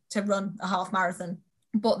ready to run a half marathon.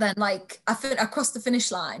 But then, like, I crossed the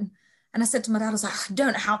finish line, and I said to my dad, I was like, I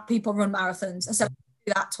don't know how people run marathons. I said, I'll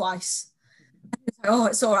do that twice. And he was like, oh,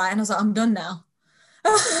 it's all right. And I was like, I'm done now.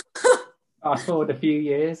 Fast forward a few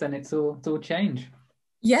years, and it's all changed.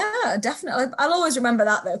 Yeah, definitely. I'll always remember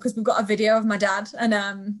that, though, because we've got a video of my dad,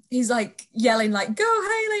 and he's like yelling, like, go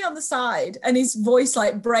Hayley on the side. And his voice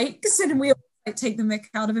like breaks, and we all like take the mick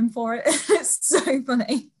out of him for it. It's so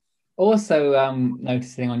funny. Also,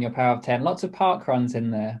 noticing on your Power of 10, lots of park runs in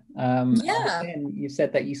there. Yeah. And you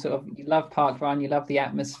said that you love park run, you love the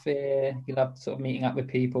atmosphere, you love sort of meeting up with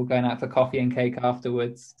people, going out for coffee and cake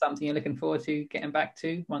afterwards. Something you're looking forward to getting back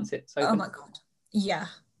to once it's open? Oh my God. Yeah.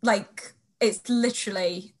 Like, it's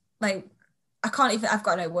literally like, I've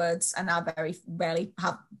got no words, and I very rarely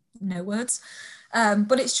have no words.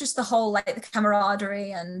 But it's just the whole, like, the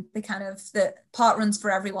camaraderie and the kind of the park runs for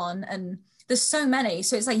everyone. And there's so many.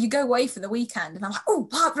 So it's like you go away for the weekend and I'm like, oh,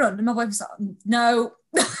 park run. And my wife was like, no.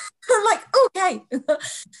 I'm like, okay.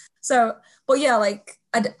 So, but yeah, like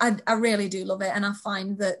I really do love it. And I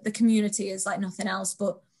find that the community is like nothing else.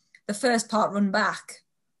 But the first park run back,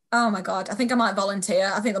 oh my God, I think I might volunteer.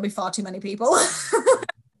 I think there'll be far too many people.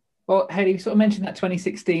 Well, Hayley, you sort of mentioned that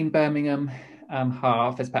 2016 Birmingham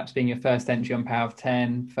half as perhaps being your first entry on Power of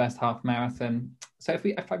 10, first half marathon. So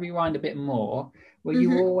if I rewind a bit more, were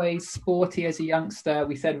you always sporty as a youngster?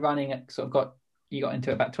 We said running you got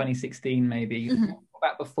into it about 2016 maybe. What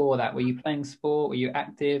about before that? Were you playing sport? Were you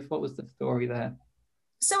active? What was the story there?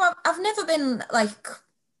 So I've never been like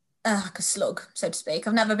a slug, so to speak.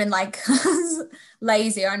 I've never been like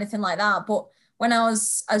lazy or anything like that. But when I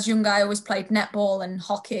was as young, I always played netball and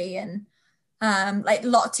hockey and like a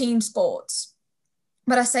lot of team sports.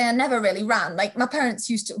 But I say I never really ran. Like my parents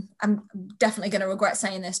used to, I'm definitely going to regret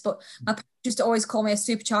saying this, but my parents used to always call me a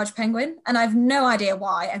supercharged penguin. And I have no idea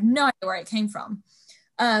why. I have no idea where it came from.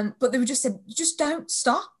 But they would just said, just don't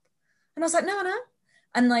stop. And I was like, no.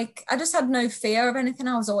 And like, I just had no fear of anything.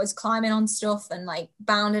 I was always climbing on stuff and like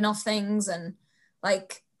bounding off things. And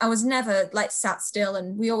like, I was never like sat still.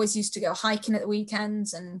 And we always used to go hiking at the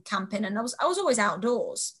weekends and camping. And I was always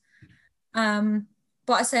outdoors.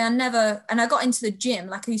 But I say I never, and I got into the gym,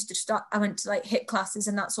 like I went to like HIIT classes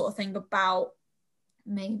and that sort of thing about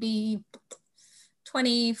maybe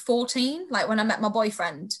 2014, like when I met my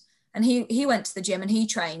boyfriend, and he went to the gym and he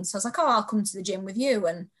trained. So I was like, oh, I'll come to the gym with you.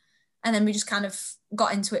 And then we just kind of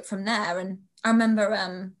got into it from there. And I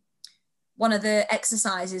remember one of the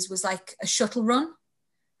exercises was like a shuttle run.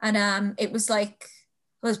 And it was like,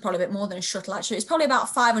 it was probably a bit more than a shuttle actually. It's probably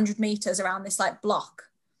about 500 meters around this like block.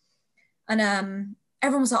 And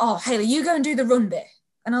everyone was like, oh, Hayley, you go and do the run bit.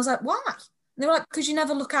 And I was like, why? And they were like, because you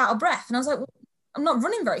never look out of breath. And I was like, well, I'm not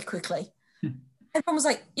running very quickly. Everyone was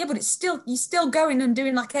like, yeah, but you're still going and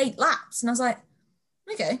doing like 8 laps. And I was like,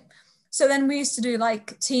 okay. So then we used to do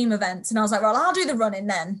like team events. And I was like, well, I'll do the running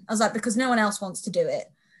then. I was like, because no one else wants to do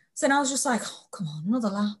it. So then I was just like, oh, come on, another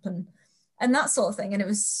lap and that sort of thing. And it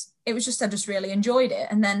was just, I just really enjoyed it.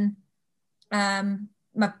 And then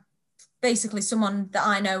basically someone that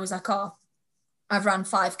I know was like, oh, I've run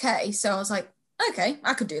 5K. So I was like, okay,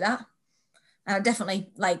 I could do that. And I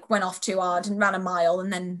definitely like went off too hard and ran a mile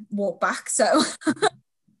and then walked back. So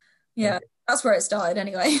yeah, that's where it started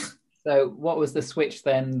anyway. So what was the switch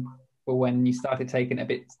then for when you started taking it a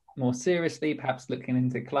bit more seriously, perhaps looking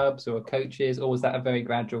into clubs or coaches, or was that a very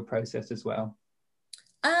gradual process as well?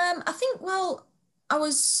 I think, well, I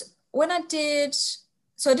did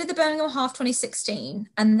the Birmingham Half 2016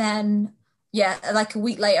 and then yeah, like a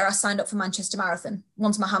week later, I signed up for Manchester Marathon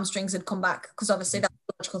once my hamstrings had come back, because obviously that's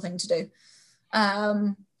the logical thing to do.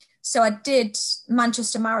 So I did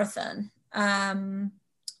Manchester Marathon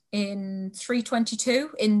in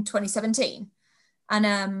 3:22 in 2017. And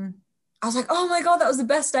I was like, oh my God, that was the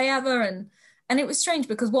best day ever. And it was strange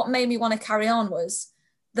because what made me want to carry on was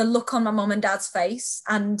the look on my mum and dad's face.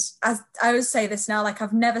 And I always say this now, like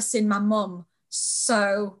I've never seen my mum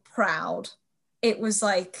so proud. It was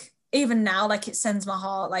like, even now, like it sends my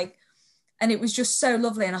heart, like, and it was just so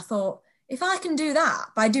lovely. And I thought, if I can do that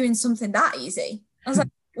by doing something that easy, I was like,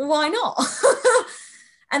 well, why not?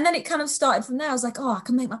 And then it kind of started from there. I was like, oh, I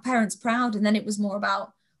can make my parents proud. And then it was more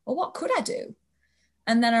about, well, what could I do?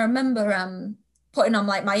 And then I remember putting on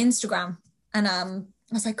like my Instagram, and I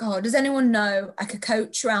was like, oh, does anyone know like a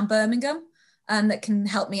coach around Birmingham that can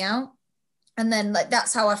help me out? And then like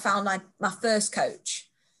that's how I found like my first coach.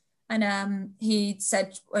 And he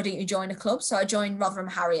said, why don't you join a club? So I joined Rotherham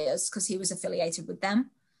Harriers because he was affiliated with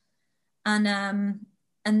them. And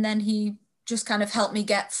then he just kind of helped me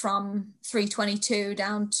get from 3:22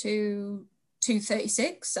 down to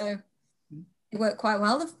 2:36. So it worked quite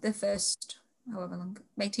well the first, however long,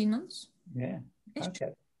 18 months. Yeah,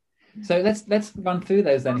 okay. So let's run through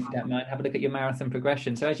those then, if you don't mind. Have a look at your marathon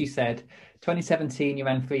progression. So as you said, 2017, you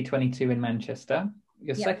ran 3:22 in Manchester.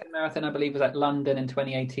 Your second marathon, I believe, was at London in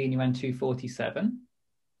 2018. You ran 2:47.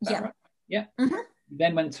 Yeah. Right? Yeah. Mm-hmm. You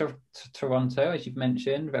then went to Toronto, as you've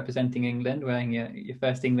mentioned, representing England, wearing your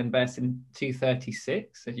first England best in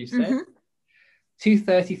 2:36, as you said. Mm-hmm.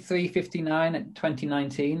 2:33:59 at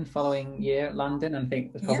 2019, following year at London. I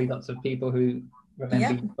think there's probably lots of people who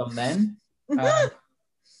remember you from then.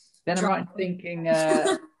 Then I'm right in thinking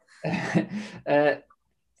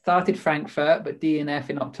started Frankfurt, but DNF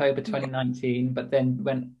in October 2019, but then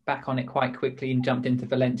went back on it quite quickly and jumped into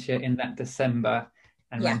Valencia in that December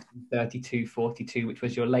and ran 32:42, which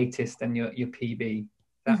was your latest and your PB. Is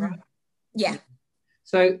that right? Yeah.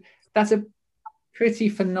 So that's a pretty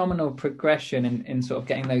phenomenal progression in sort of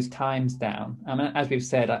getting those times down. I mean, as we've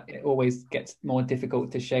said, it always gets more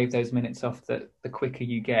difficult to shave those minutes off the quicker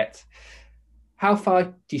you get. How far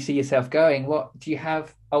do you see yourself going? What do you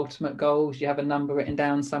have ultimate goals? Do you have a number written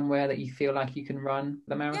down somewhere that you feel like you can run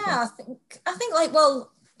the marathon? Yeah, I think like,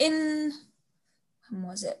 well, in, when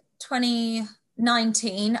was it?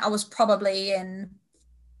 2019, I was probably in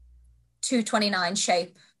 2:29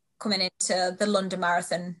 shape coming into the London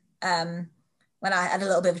Marathon when I had a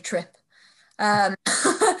little bit of a trip. And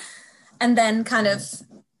then kind of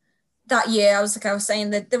that year, I was saying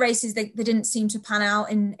that the races, they didn't seem to pan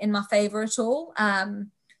out in my favour at all.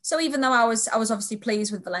 So even though I was obviously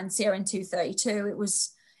pleased with Valencia in 2:32,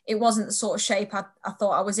 it wasn't the sort of shape I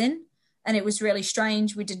thought I was in. And it was really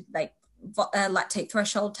strange. We did like lactate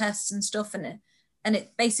threshold tests and stuff. And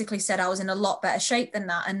it basically said I was in a lot better shape than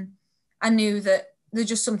that. And I knew that there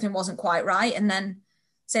just something wasn't quite right. And then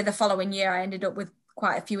say the following year, I ended up with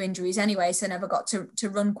quite a few injuries anyway. So I never got to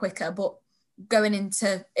run quicker. But going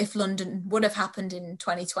into, if London would have happened in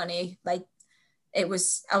 2020, like I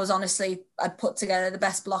was honestly, I'd put together the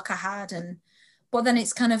best block I had. But then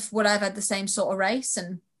it's kind of, would I have had the same sort of race?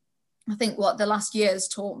 And I think what the last year has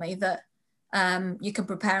taught me that you can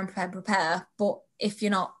prepare, but if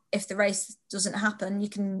the race doesn't happen, you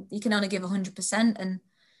can only give 100%,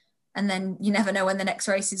 and then you never know when the next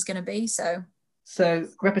race is going to be. So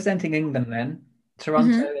representing England then,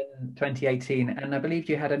 Toronto in 2018, and I believe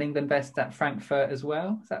you had an England vest at Frankfurt as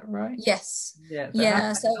well. Is that right? Yes. Yeah.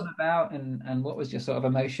 So how did that come about, and what was your sort of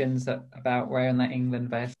emotions about wearing that England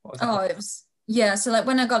vest? So like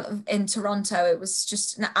when I got in Toronto, it was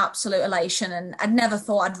just an absolute elation, and I'd never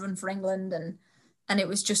thought I'd run for England, and it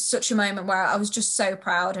was just such a moment where I was just so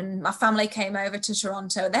proud. And my family came over to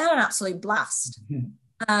Toronto. They had an absolute blast.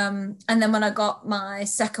 And then when I got my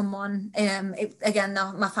second one,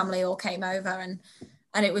 my family all came over,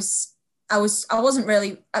 and it was, I wasn't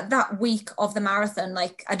really at that week of the marathon.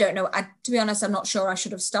 Like, I don't know. To be honest, I'm not sure I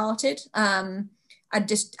should have started. I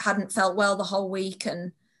just hadn't felt well the whole week,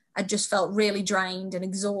 and I just felt really drained and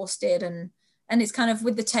exhausted. And it's kind of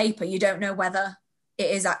with the taper, you don't know whether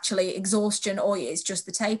it is actually exhaustion or it's just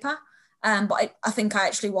the taper. But I think I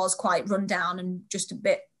actually was quite run down and just a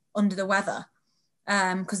bit under the weather.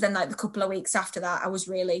 Because then like the couple of weeks after that, I was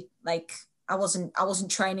really like, I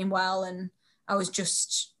wasn't training well, and I was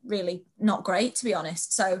just really not great, to be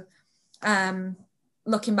honest. So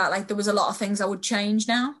looking back, like there was a lot of things I would change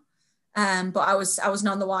now. But I was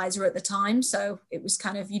none the wiser at the time. So it was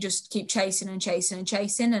kind of, you just keep chasing and chasing and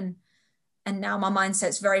chasing. And now my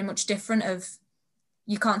mindset's very much different of,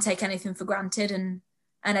 you can't take anything for granted. And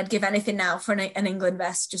I'd give anything now for an England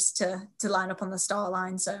vest just to line up on the start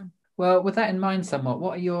line. So. Well, with that in mind somewhat,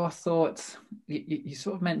 what are your thoughts? You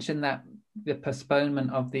sort of mentioned that the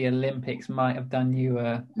postponement of the Olympics might have done you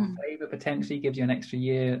a favour, potentially gives you an extra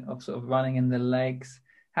year of sort of running in the legs.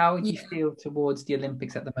 How do you feel towards the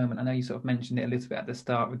Olympics at the moment? I know you sort of mentioned it a little bit at the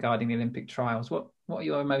start regarding the Olympic trials. What are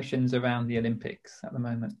your emotions around the Olympics at the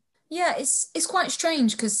moment? Yeah, it's quite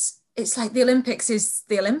strange because it's like the Olympics is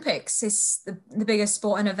the Olympics. It's the biggest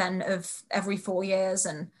sporting event of every 4 years.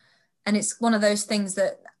 And it's one of those things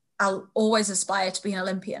that I'll always aspire to be an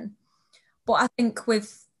Olympian. But I think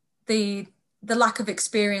with the lack of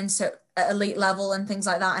experience at elite level and things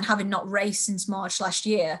like that, and having not raced since March last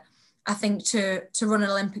year, I think to run an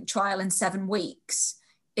Olympic trial in 7 weeks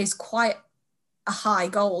is quite a high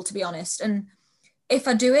goal, to be honest. And if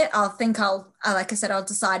I do it, like I said, I'll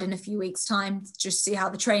decide in a few weeks' time, just see how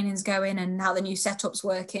the training's going and how the new setup's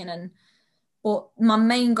working. But my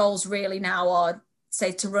main goals really now are,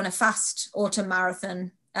 say, to run a fast autumn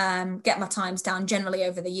marathon, get my times down generally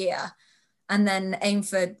over the year, and then aim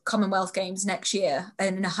for Commonwealth Games next year.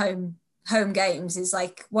 And home games is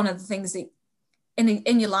like one of the things that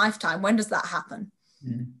in your lifetime, when does that happen?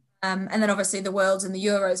 And then obviously the Worlds and the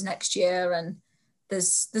Euros next year, and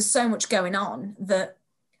there's so much going on that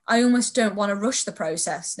I almost don't want to rush the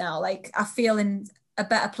process now. Like, I feel in a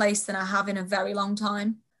better place than I have in a very long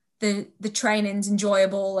time. The training's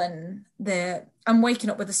enjoyable, and I'm waking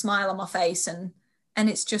up with a smile on my face, and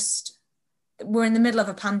it's just, we're in the middle of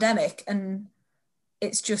a pandemic, and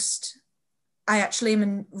it's just, I actually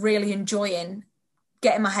am really enjoying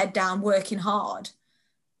getting my head down, working hard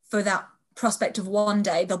for that prospect of one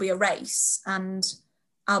day there'll be a race and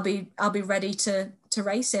I'll be ready to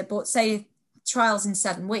race it. But say trials in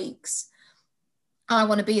 7 weeks, I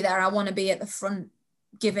want to be there. I want to be at the front,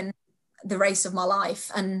 given the race of my life.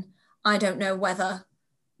 And I don't know whether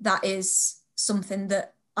that is something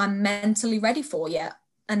that I'm mentally ready for yet.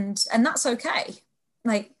 And that's okay.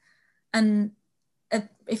 Like, and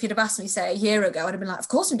if you'd have asked me, say, a year ago, I'd have been like, of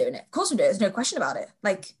course I'm doing it. Of course I'm doing it. There's no question about it.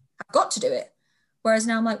 Like, I've got to do it. Whereas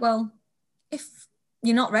now I'm like, well, if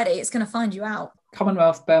you're not ready, it's going to find you out.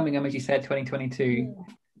 Commonwealth Birmingham, as you said, 2022,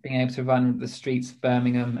 being able to run the streets of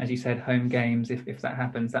Birmingham, as you said, home games, if that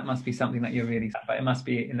happens, that must be something that you're really, but it must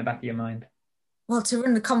be in the back of your mind. Well, to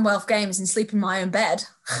run the Commonwealth Games and sleep in my own bed,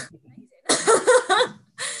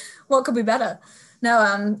 what could be better?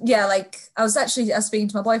 No, yeah, like I was speaking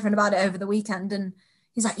to my boyfriend about it over the weekend, and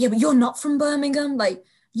he's like, yeah, but you're not from Birmingham. Like,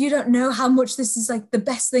 you don't know how much this is like the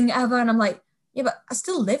best thing ever. And I'm like, yeah, but I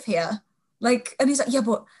still live here. Like, and he's like, yeah,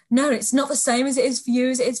 but no, it's not the same as it is for you,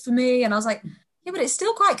 as it is for me. And I was like, yeah, but it's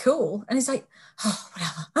still quite cool. And he's like, oh,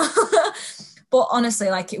 whatever. But honestly,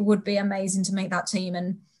 like, it would be amazing to make that team.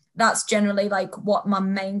 And that's generally like what my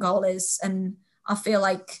main goal is. And I feel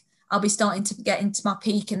like I'll be starting to get into my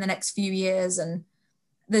peak in the next few years. And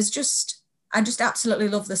I just absolutely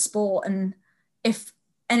love the sport. And if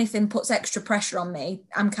anything puts extra pressure on me,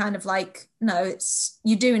 I'm kind of like, no,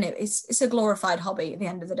 you're doing it. It's a glorified hobby at the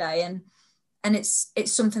end of the day. And it's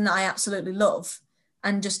something that I absolutely love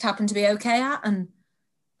and just happen to be okay at. And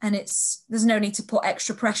there's no need to put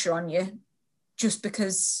extra pressure on you just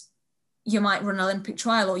because you might run an Olympic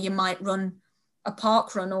trial or you might run a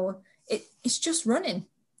park run, or it's just running.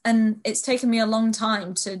 And it's taken me a long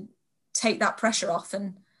time to take that pressure off.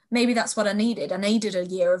 And maybe that's what I needed. I needed a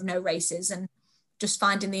year of no races and just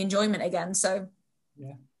finding the enjoyment again. So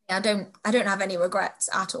yeah, I don't have any regrets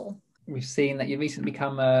at all. We've seen that you've recently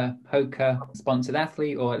become a Hoka sponsored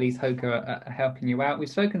athlete, or at least Hoka are helping you out. We've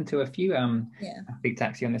spoken to a few athletes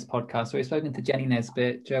actually on this podcast. So we've spoken to Jenny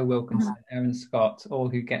Nesbitt, Joe Wilkinson, Aaron Scott, all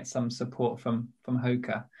who get some support from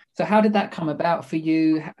Hoka. So how did that come about for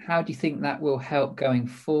you? How do you think that will help going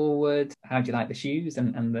forward? How do you like the shoes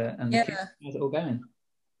and the kit? How's it all going?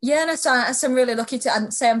 Yeah, no, so I'm really lucky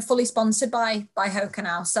to say I'm fully sponsored by Hoka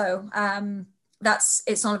now. So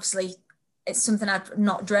it's something I've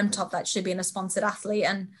not dreamt of, actually being a sponsored athlete.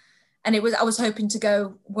 And I was hoping to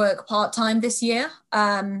go work part-time this year,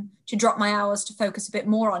 to drop my hours to focus a bit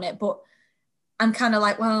more on it. But I'm kind of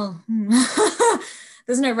like, well,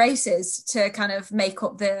 there's no races to kind of make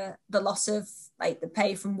up the loss of like the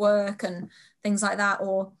pay from work and things like that,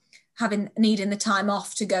 or needing the time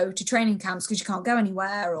off to go to training camps because you can't go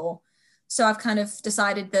anywhere. So I've kind of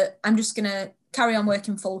decided that I'm just going to carry on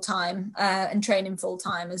working full-time and training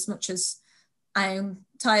full-time, as much as I'm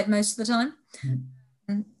tired most of the time.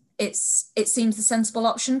 It seems the sensible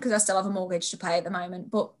option because I still have a mortgage to pay at the moment.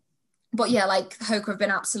 But yeah, like Hoka have been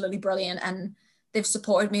absolutely brilliant, and they've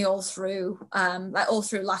supported me all through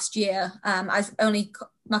last year.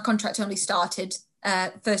 My contract only started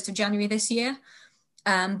 1st of January this year,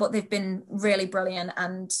 but they've been really brilliant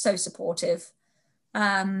and so supportive.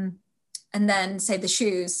 And then say the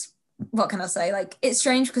shoes, what can I say? Like, it's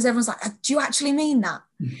strange because everyone's like, do you actually mean that?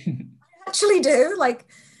 Actually do, like,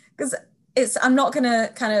 because I'm not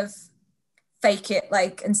gonna kind of fake it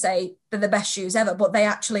like and say they're the best shoes ever, but they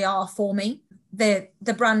actually are for me. The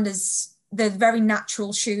brand they're very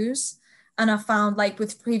natural shoes, and I found, like,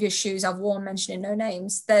 with previous shoes I've worn, mentioning no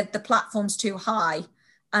names, the platform's too high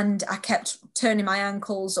and I kept turning my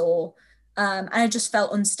ankles, or and I just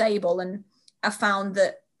felt unstable, and I found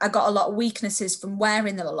that I got a lot of weaknesses from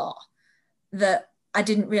wearing them a lot that I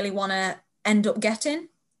didn't really want to end up getting.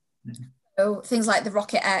 So things like the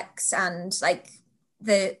Rocket X, and like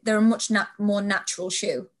they're a much more natural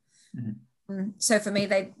shoe. So for me,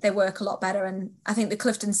 they work a lot better, and I think the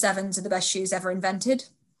Clifton 7s are the best shoes ever invented.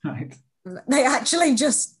 Right. They actually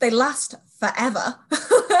they last forever,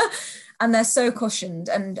 and they're so cushioned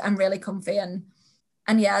and really comfy, and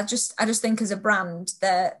yeah, I just think as a brand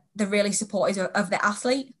they're really supportive of the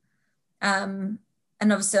athlete.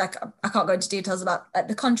 And obviously, like, I can't go into details about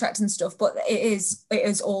the contract and stuff, but it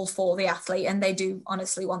is all for the athlete, and they do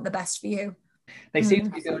honestly want the best for you. They seem to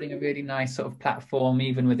be building a really nice sort of platform,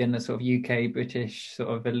 even within the sort of UK, British sort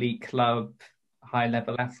of elite club, high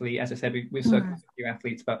level athlete. As I said, we've spoken to a few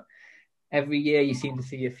athletes, but every year you seem to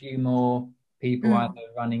see a few more people either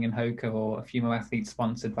running in Hoka, or a few more athletes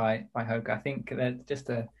sponsored by Hoka. I think they're just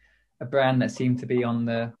a brand that seem to be on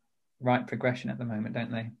the right progression at the moment,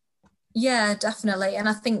 don't they? Yeah, definitely. And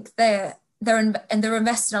I think they're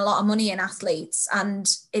investing a lot of money in athletes, and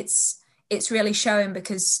it's it's really showing,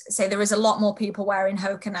 because say there is a lot more people wearing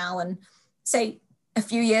Hoka now, and say a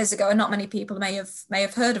few years ago, and not many people may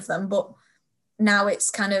have heard of them, but now it's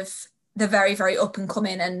kind of, they're very, very up and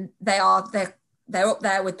coming, and they're up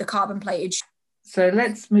there with the carbon plated. So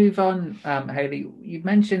let's move on, Hayley. You've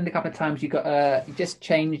mentioned a couple of times you just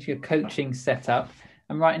changed your coaching setup.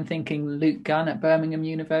 I'm right in thinking Luke Gunn at Birmingham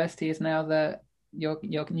University is now your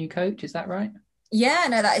new coach. Is that right? Yeah,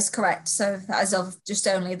 no, that is correct. So that is of just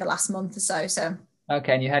only the last month or so. So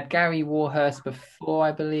okay, and you had Gary Warhurst before,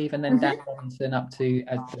 I believe, and then Dan Robinson up to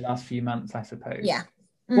the last few months, I suppose. Yeah.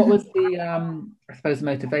 What was the, I suppose,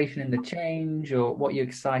 motivation in the change, or what you're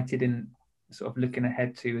excited in sort of looking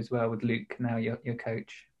ahead to as well with Luke now your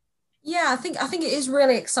coach? Yeah, I think it is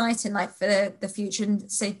really exciting, like for the future,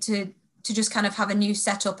 and say to just kind of have a new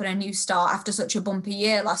setup and a new start after such a bumpy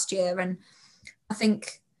year last year. And I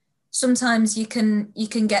think sometimes you can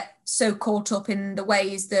get so caught up in the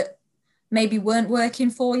ways that maybe weren't working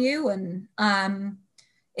for you, and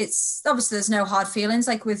it's obviously there's no hard feelings.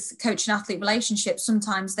 Like with coach and athlete relationships,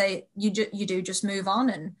 sometimes you do just move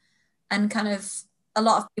on, and kind of a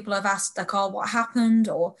lot of people have asked like, oh, what happened,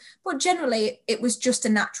 but generally it was just a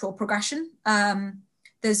natural progression.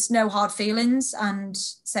 There's no hard feelings, and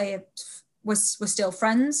say we're still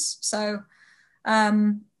friends. So,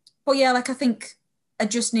 but yeah, like I think I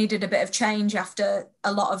just needed a bit of change after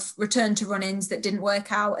a lot of return to run-ins that didn't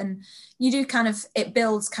work out, and it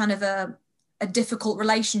builds kind of a difficult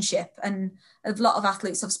relationship. And a lot of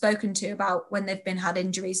athletes I've spoken to about when they've had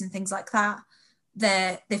injuries and things like that,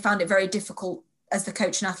 they found it very difficult as the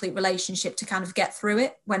coach and athlete relationship to kind of get through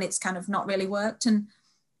it when it's kind of not really worked.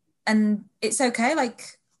 And it's okay.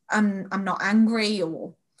 Like I'm not angry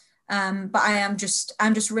but I'm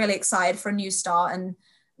just really excited for a new start and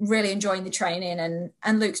really enjoying the training.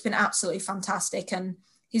 And Luke's been absolutely fantastic, and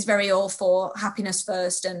he's very all for happiness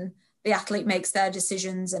first, and the athlete makes their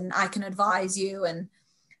decisions, and I can advise you. And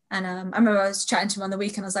I remember I was chatting to him on the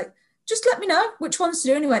weekend. I was like, just let me know which ones to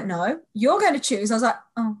do. And he went, no, you're going to choose. I was like,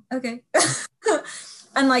 oh, okay.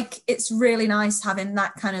 And like, it's really nice having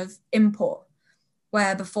that kind of input,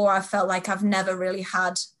 where before I felt like I've never really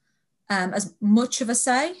had as much of a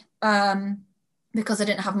say because I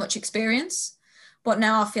didn't have much experience. But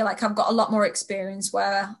now I feel like I've got a lot more experience,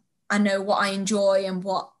 where I know what I enjoy and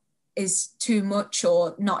what is too much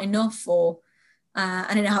or not enough, or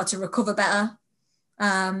I know how to recover better.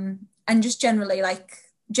 And just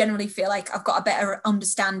generally feel like I've got a better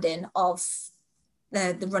understanding of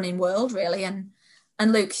the running world, really. And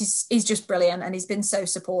Luke, he's just brilliant, and he's been so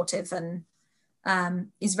supportive, and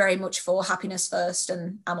he's very much for happiness first,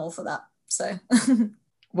 and I'm all for that. So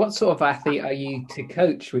what sort of athlete are you to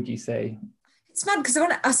coach, would you say? It's mad, because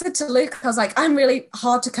when I said to Luke, I was like, I'm really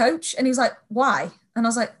hard to coach. And he was like, why? And I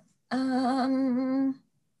was like, I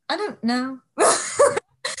don't know.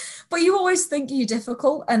 But you always think you're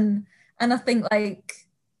difficult. And I think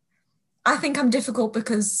I'm difficult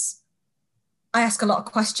because I ask a lot of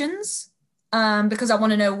questions, because I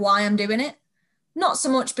want to know why I'm doing it. Not so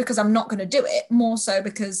much because I'm not going to do it, more so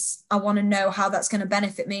because I want to know how that's going to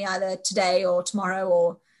benefit me either today or tomorrow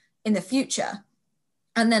or in the future.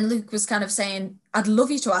 And then Luke was kind of saying, I'd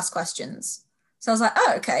love you to ask questions. So I was like,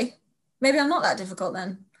 oh, okay, maybe I'm not that difficult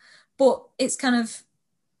then. But it's kind of,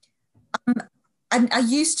 I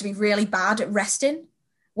used to be really bad at resting,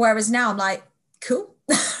 whereas now I'm like, cool,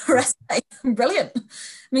 rest day, brilliant. It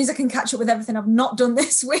means I can catch up with everything I've not done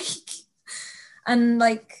this week. And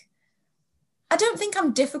like, I don't think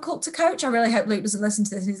I'm difficult to coach. I really hope Luke doesn't listen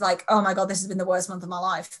to this. He's like, oh my God, this has been the worst month of my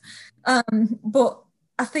life. But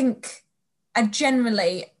I think I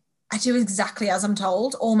do exactly as I'm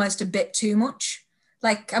told, almost a bit too much.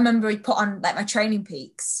 Like I remember he put on like my Training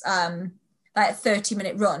Peaks, like a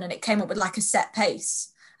 30-minute run, and it came up with like a set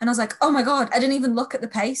pace. And I was like, oh my God, I didn't even look at the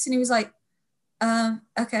pace. And he was like,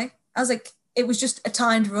 okay. I was like, it was just a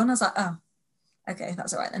timed run. I was like, oh, okay,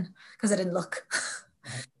 that's all right then, because I didn't look.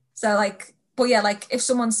 So like, but yeah, like if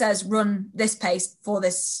someone says run this pace for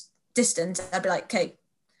this distance, I'd be like, okay,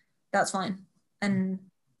 that's fine. And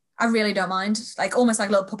I really don't mind, like almost like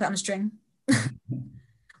a little puppet on a string.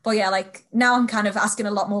 But yeah, like now I'm kind of asking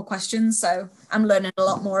a lot more questions, so I'm learning a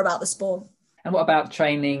lot more about the sport. And what about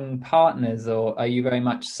training partners, or are you very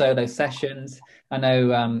much solo sessions? I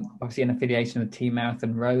know obviously an affiliation with Team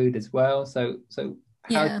Marathon Road as well. So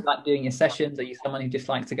how do you like doing your sessions? Are you someone who just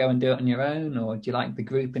likes to go and do it on your own, or do you like the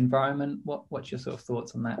group environment? What's your sort of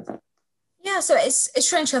thoughts on that? Yeah, so it's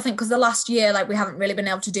strange, I think, because the last year, like we haven't really been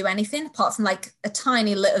able to do anything apart from like a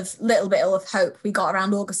tiny little bit of hope we got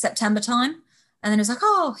around August, September time. And then it was like,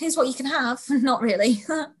 oh, here's what you can have. Not really.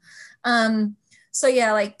 So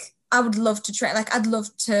yeah, like I would love to train, like I'd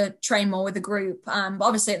love to train more with a group. But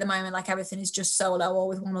obviously at the moment, like everything is just solo or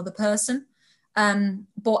with one other person.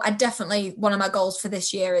 But I definitely, one of my goals for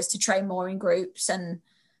this year is to train more in groups, and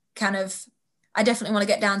kind of, I definitely want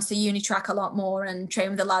to get down to the uni track a lot more and train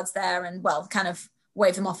with the lads there, and well, kind of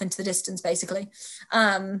wave them off into the distance basically.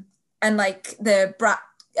 And like the Brat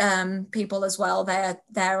people as well,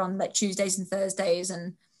 they're on like Tuesdays and Thursdays,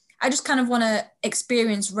 and I just kind of want to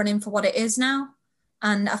experience running for what it is now.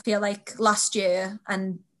 And I feel like last year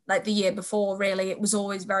and like the year before, really, it was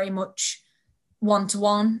always very much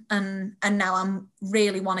one-to-one. And now I'm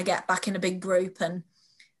really want to get back in a big group and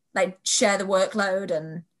like share the workload.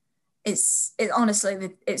 And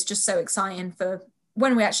honestly, it's just so exciting for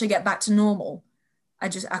when we actually get back to normal. I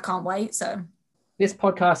can't wait. So this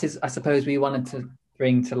podcast is, I suppose, we wanted to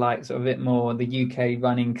bring to light sort of a bit more the UK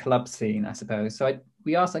running club scene, I suppose. So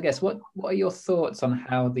we asked, I guess, what are your thoughts on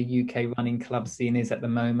how the UK running club scene is at the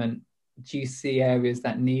moment? Do you see areas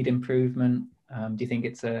that need improvement? Do you think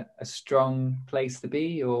it's a strong place to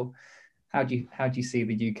be, or how do you see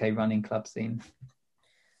the UK running club scene?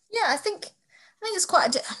 Yeah, I think it's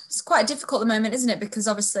quite difficult at the moment, isn't it? Because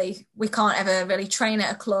obviously we can't ever really train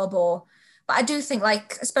at a club, but I do think,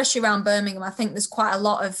 like, especially around Birmingham, I think there's quite a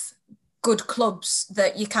lot of good clubs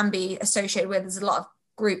that you can be associated with. There's a lot of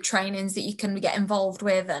group trainings that you can get involved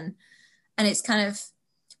with, and it's kind of,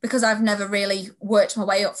 because I've never really worked my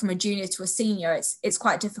way up from a junior to a senior, it's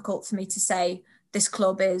quite difficult for me to say this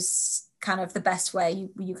club is kind of the best way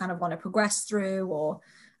you kind of want to progress through, or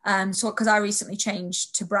so, because I recently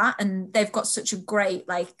changed to Brat, and they've got such a great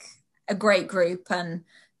group, and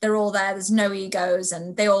they're all there, there's no egos,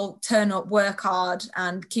 and they all turn up, work hard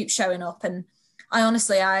and keep showing up, and I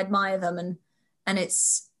admire them, and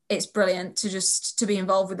it's brilliant to be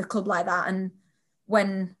involved with a club like that. And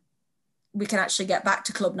when we can actually get back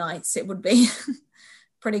to club nights, it would be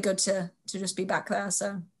pretty good to just be back there.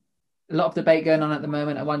 So a lot of debate going on at the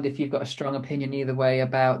moment. I wonder if you've got a strong opinion either way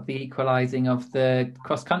about the equalising of the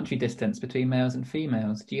cross-country distance between males and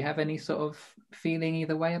females. Do you have any sort of feeling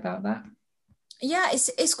either way about that? Yeah,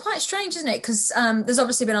 it's quite strange, isn't it? Because there's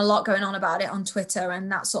obviously been a lot going on about it on Twitter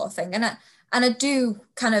and that sort of thing. And I do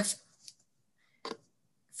kind of,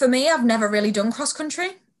 for me, I've never really done cross-country.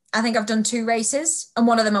 I think I've done 2 races, and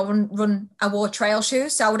one of them I wore trail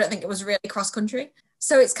shoes, so I wouldn't think it was really cross-country.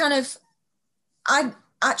 So it's kind of, I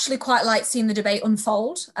actually quite like seeing the debate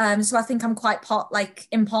unfold. So I think I'm quite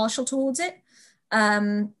impartial towards it,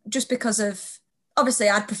 just because of, obviously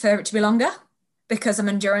I'd prefer it to be longer because I'm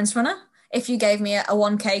an endurance runner. If you gave me a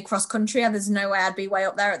 1K cross country, there's no way I'd be way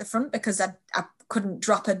up there at the front, because I couldn't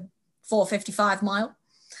drop a 4:55 mile.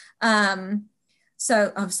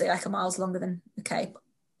 So obviously like a mile's longer than a K. But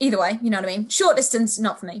either way, you know what I mean? Short distance,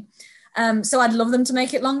 not for me. So I'd love them to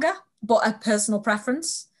make it longer, but a personal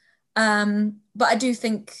preference. But I do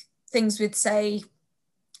think things with, say,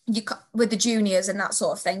 with the juniors and that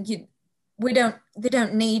sort of thing, they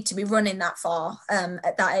don't need to be running that far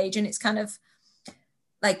at that age. And it's kind of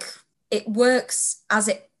like, it works as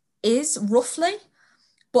it is roughly,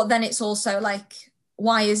 but then it's also like,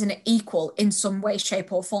 why isn't it equal in some way,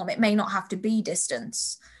 shape or form? It may not have to be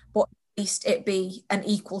distance, but at least it be an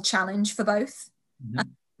equal challenge for both. Mm-hmm.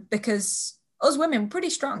 Because us women are pretty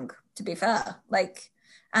strong, to be fair. Like,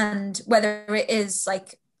 and whether it is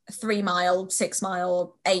like 3 mile, 6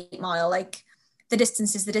 mile, 8 mile, like the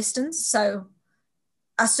distance is the distance. So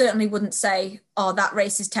I certainly wouldn't say, oh, that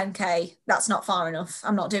race is 10K, that's not far enough,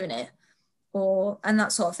 I'm not doing it, and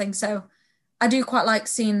that sort of thing. So I do quite like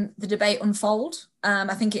seeing the debate unfold.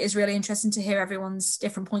 I think it is really interesting to hear everyone's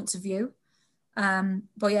different points of view.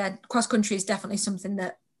 But yeah, cross country is definitely something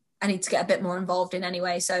that I need to get a bit more involved in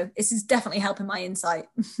anyway. So this is definitely helping my insight.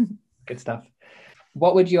 Good stuff.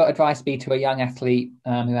 What would your advice be to a young athlete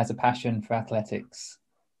who has a passion for athletics?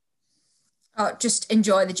 Oh, just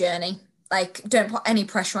enjoy the journey. Like, don't put any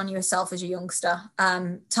pressure on yourself as a youngster.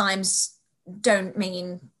 Times don't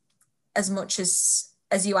mean as much as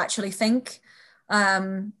you actually think.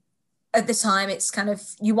 At the time, it's kind of,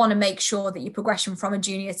 you want to make sure that your progression from a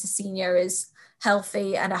junior to senior is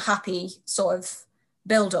healthy and a happy sort of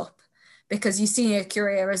build up, because your senior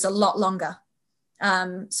career is a lot longer.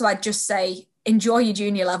 So I'd just say, enjoy your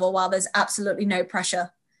junior level while there's absolutely no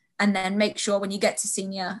pressure, and then make sure when you get to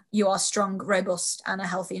senior, you are strong, robust and a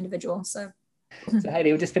healthy individual. So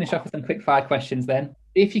Hayley, we'll just finish off with some quick fire questions then.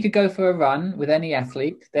 If you could go for a run with any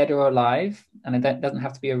athlete, dead or alive, and it doesn't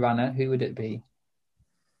have to be a runner, who would it be?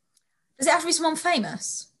 Does it have to be someone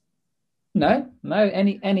famous? No,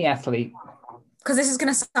 any athlete. Because this is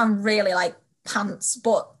going to sound really like pants,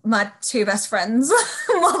 but my 2 best friends,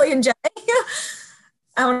 Molly and Jenny,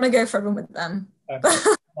 I want to go for a run with them. Okay.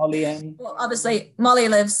 Molly and Well, obviously, Molly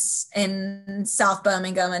lives in South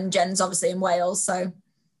Birmingham and Jen's obviously in Wales. So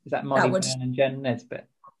is that Molly would- Byrne and Jen Nesbitt?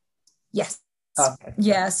 yes. Okay.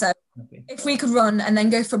 Yeah. So Okay. if we could run and then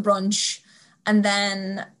go for brunch and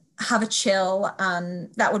then have a chill,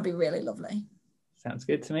 and that would be really lovely. Sounds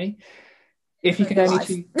good to me. If you could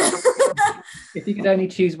only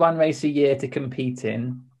choose one race a year to compete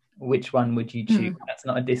in, which one would you choose? That's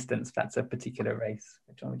not a distance, that's a particular race.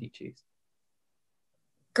 Which one would you choose?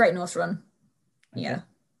 Great North Run. Okay. Yeah.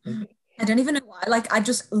 Okay. I don't even know why. Like, I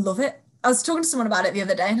just love it. I was talking to someone about it the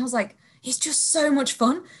other day and I was like, it's just so much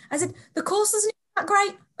fun. I said, the course isn't that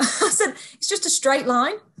great. I said, it's just a straight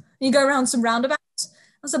line. You go around some roundabouts.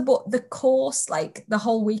 I said, but the course, like the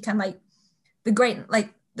whole weekend, like the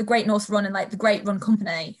Great North Run and like the Great Run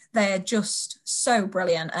Company, they're just so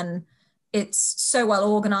brilliant and it's so well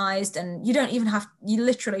organized and you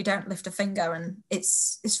literally don't lift a finger and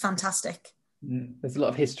it's fantastic. There's a lot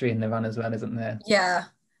of history in the run as well, isn't there? Yeah.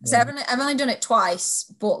 So I've only done it twice,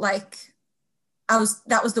 but like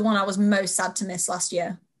that was the one I was most sad to miss last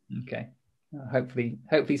year. Okay. Hopefully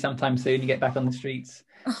sometime soon you get back on the streets.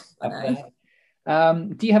 Oh,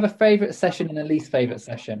 do you have a favorite session and a least favorite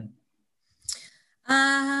session?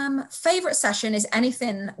 Favorite session is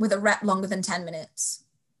anything with a rep longer than 10 minutes.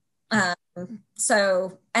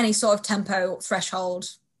 So any sort of tempo threshold.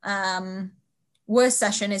 Worst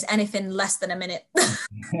session is anything less than a minute.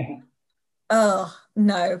 Oh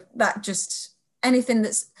no, that just anything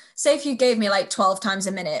that's, say if you gave me like 12 times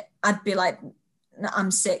a minute, I'd be like,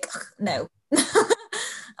 I'm sick. No.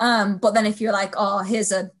 But then if you're like, oh,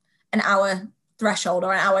 here's an hour threshold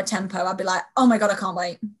or an hour tempo, I'd be like, oh my God, I can't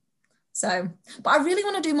wait. So, but I really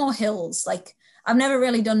want to do more hills. Like I've never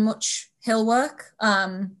really done much hill work.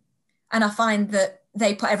 And I find that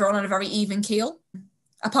they put everyone on a very even keel.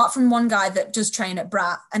 Apart from one guy that does train at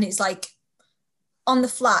Brat, and it's like on the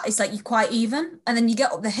flat, it's like you're quite even. And then you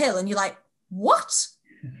get up the hill and you're like, what?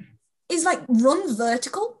 It's like run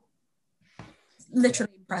vertical.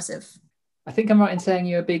 Literally impressive. I think I'm right in saying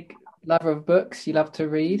you're a big lover of books. You love to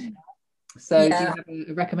read. So Yeah. do you have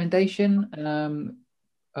a recommendation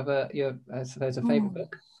of a favorite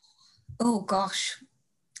book? Oh gosh,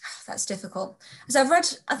 that's difficult. So I've read,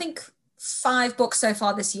 I think, 5 books so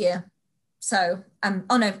far this year. So so I'm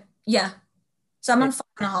on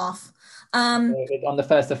 5.5. On the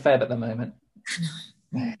 1st of Feb at the moment.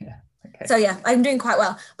 Yeah. Okay. So yeah, I'm doing quite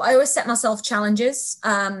well. But I always set myself challenges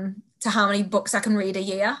to how many books I can read a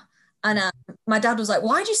year. And my dad was like,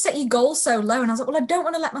 why do you set your goals so low? And I was like, well, I don't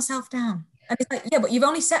want to let myself down. And he's like, yeah, but you've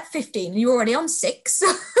only set 15 and you're already on 6.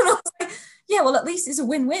 And I was like, yeah, well, at least it's a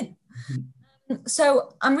win-win.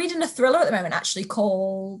 So I'm reading a thriller at the moment, actually,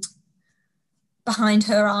 called Behind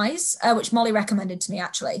Her Eyes, which Molly recommended to me,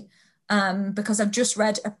 actually, because I've just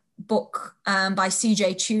read a book by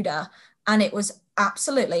CJ Tudor, and it was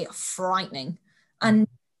absolutely frightening. And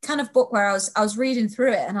kind of book where I was reading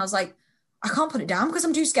through it, and I was like, I can't put it down because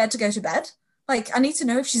I'm too scared to go to bed. Like, I need to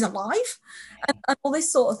know if she's alive and all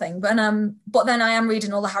this sort of thing. But then I am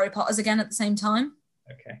reading all the Harry Potters again at the same time.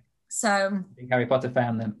 Okay. So Big Harry Potter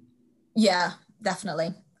fan then. yeah,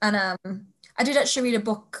 definitely. And I did actually read a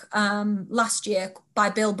book last year by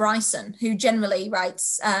Bill Bryson, who generally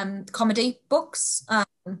writes comedy books.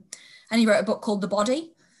 And he wrote a book called The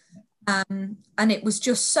Body. And it was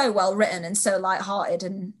just so well written and so lighthearted,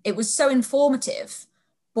 and it was so informative,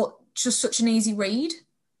 but just such an easy read.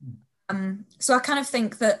 So I kind of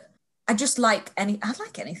think that I like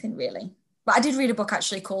anything really. But I did read a book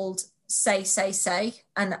actually called Say,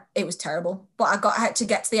 and it was terrible. But I had to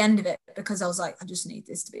get to the end of it because I was like, I just need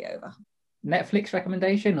this to be over. Netflix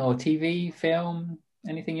recommendation or TV, film,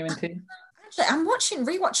 anything you're into? Actually, I'm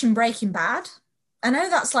rewatching Breaking Bad. I know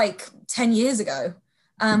that's like 10 years ago.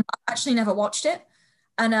 I actually never watched it.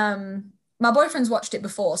 And my boyfriend's watched it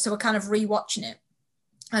before, so we're kind of rewatching it.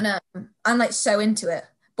 And I'm like so into it.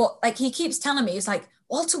 But like he keeps telling me, he's like,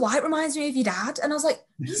 Walter White reminds me of your dad. And I was like,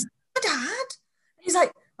 he's my dad? And he's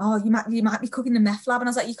like, oh, you might be cooking the meth lab. And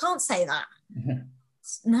I was like, you can't say that.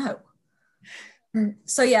 No.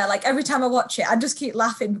 So yeah, like every time I watch it, I just keep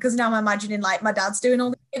laughing because now I'm imagining like my dad's doing all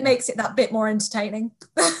this. It makes it that bit more entertaining.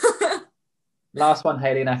 Last one,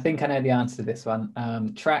 Hayley, and I think I know the answer to this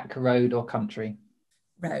one. Track, road, or country?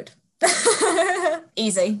 Road.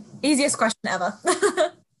 Easy. Easiest question ever.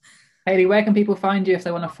 Hayley, where can people find you if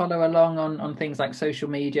they want to follow along on things like social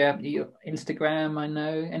media? Instagram, I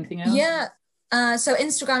know. Anything else? Yeah. So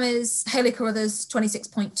Instagram is Hayley Carruthers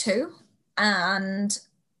 26.2 and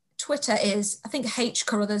Twitter is, I think, H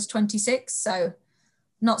Carruthers 26. So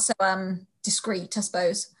not so discreet, I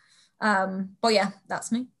suppose. But yeah,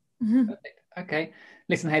 that's me. Perfect. Okay.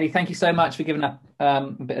 Listen, Hayley, thank you so much for giving up a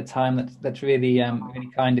bit of time. That's really really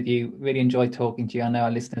kind of you. Really enjoyed talking to you. I know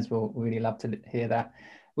our listeners will really love to hear that.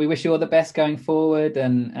 We wish you all the best going forward,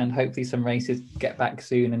 and hopefully some races get back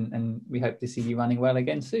soon, and we hope to see you running well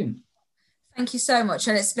again soon. Thank you so much,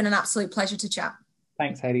 and it's been an absolute pleasure to chat.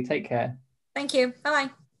 Thanks, Hayley. Take care. Thank you.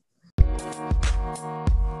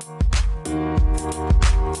 Bye-bye.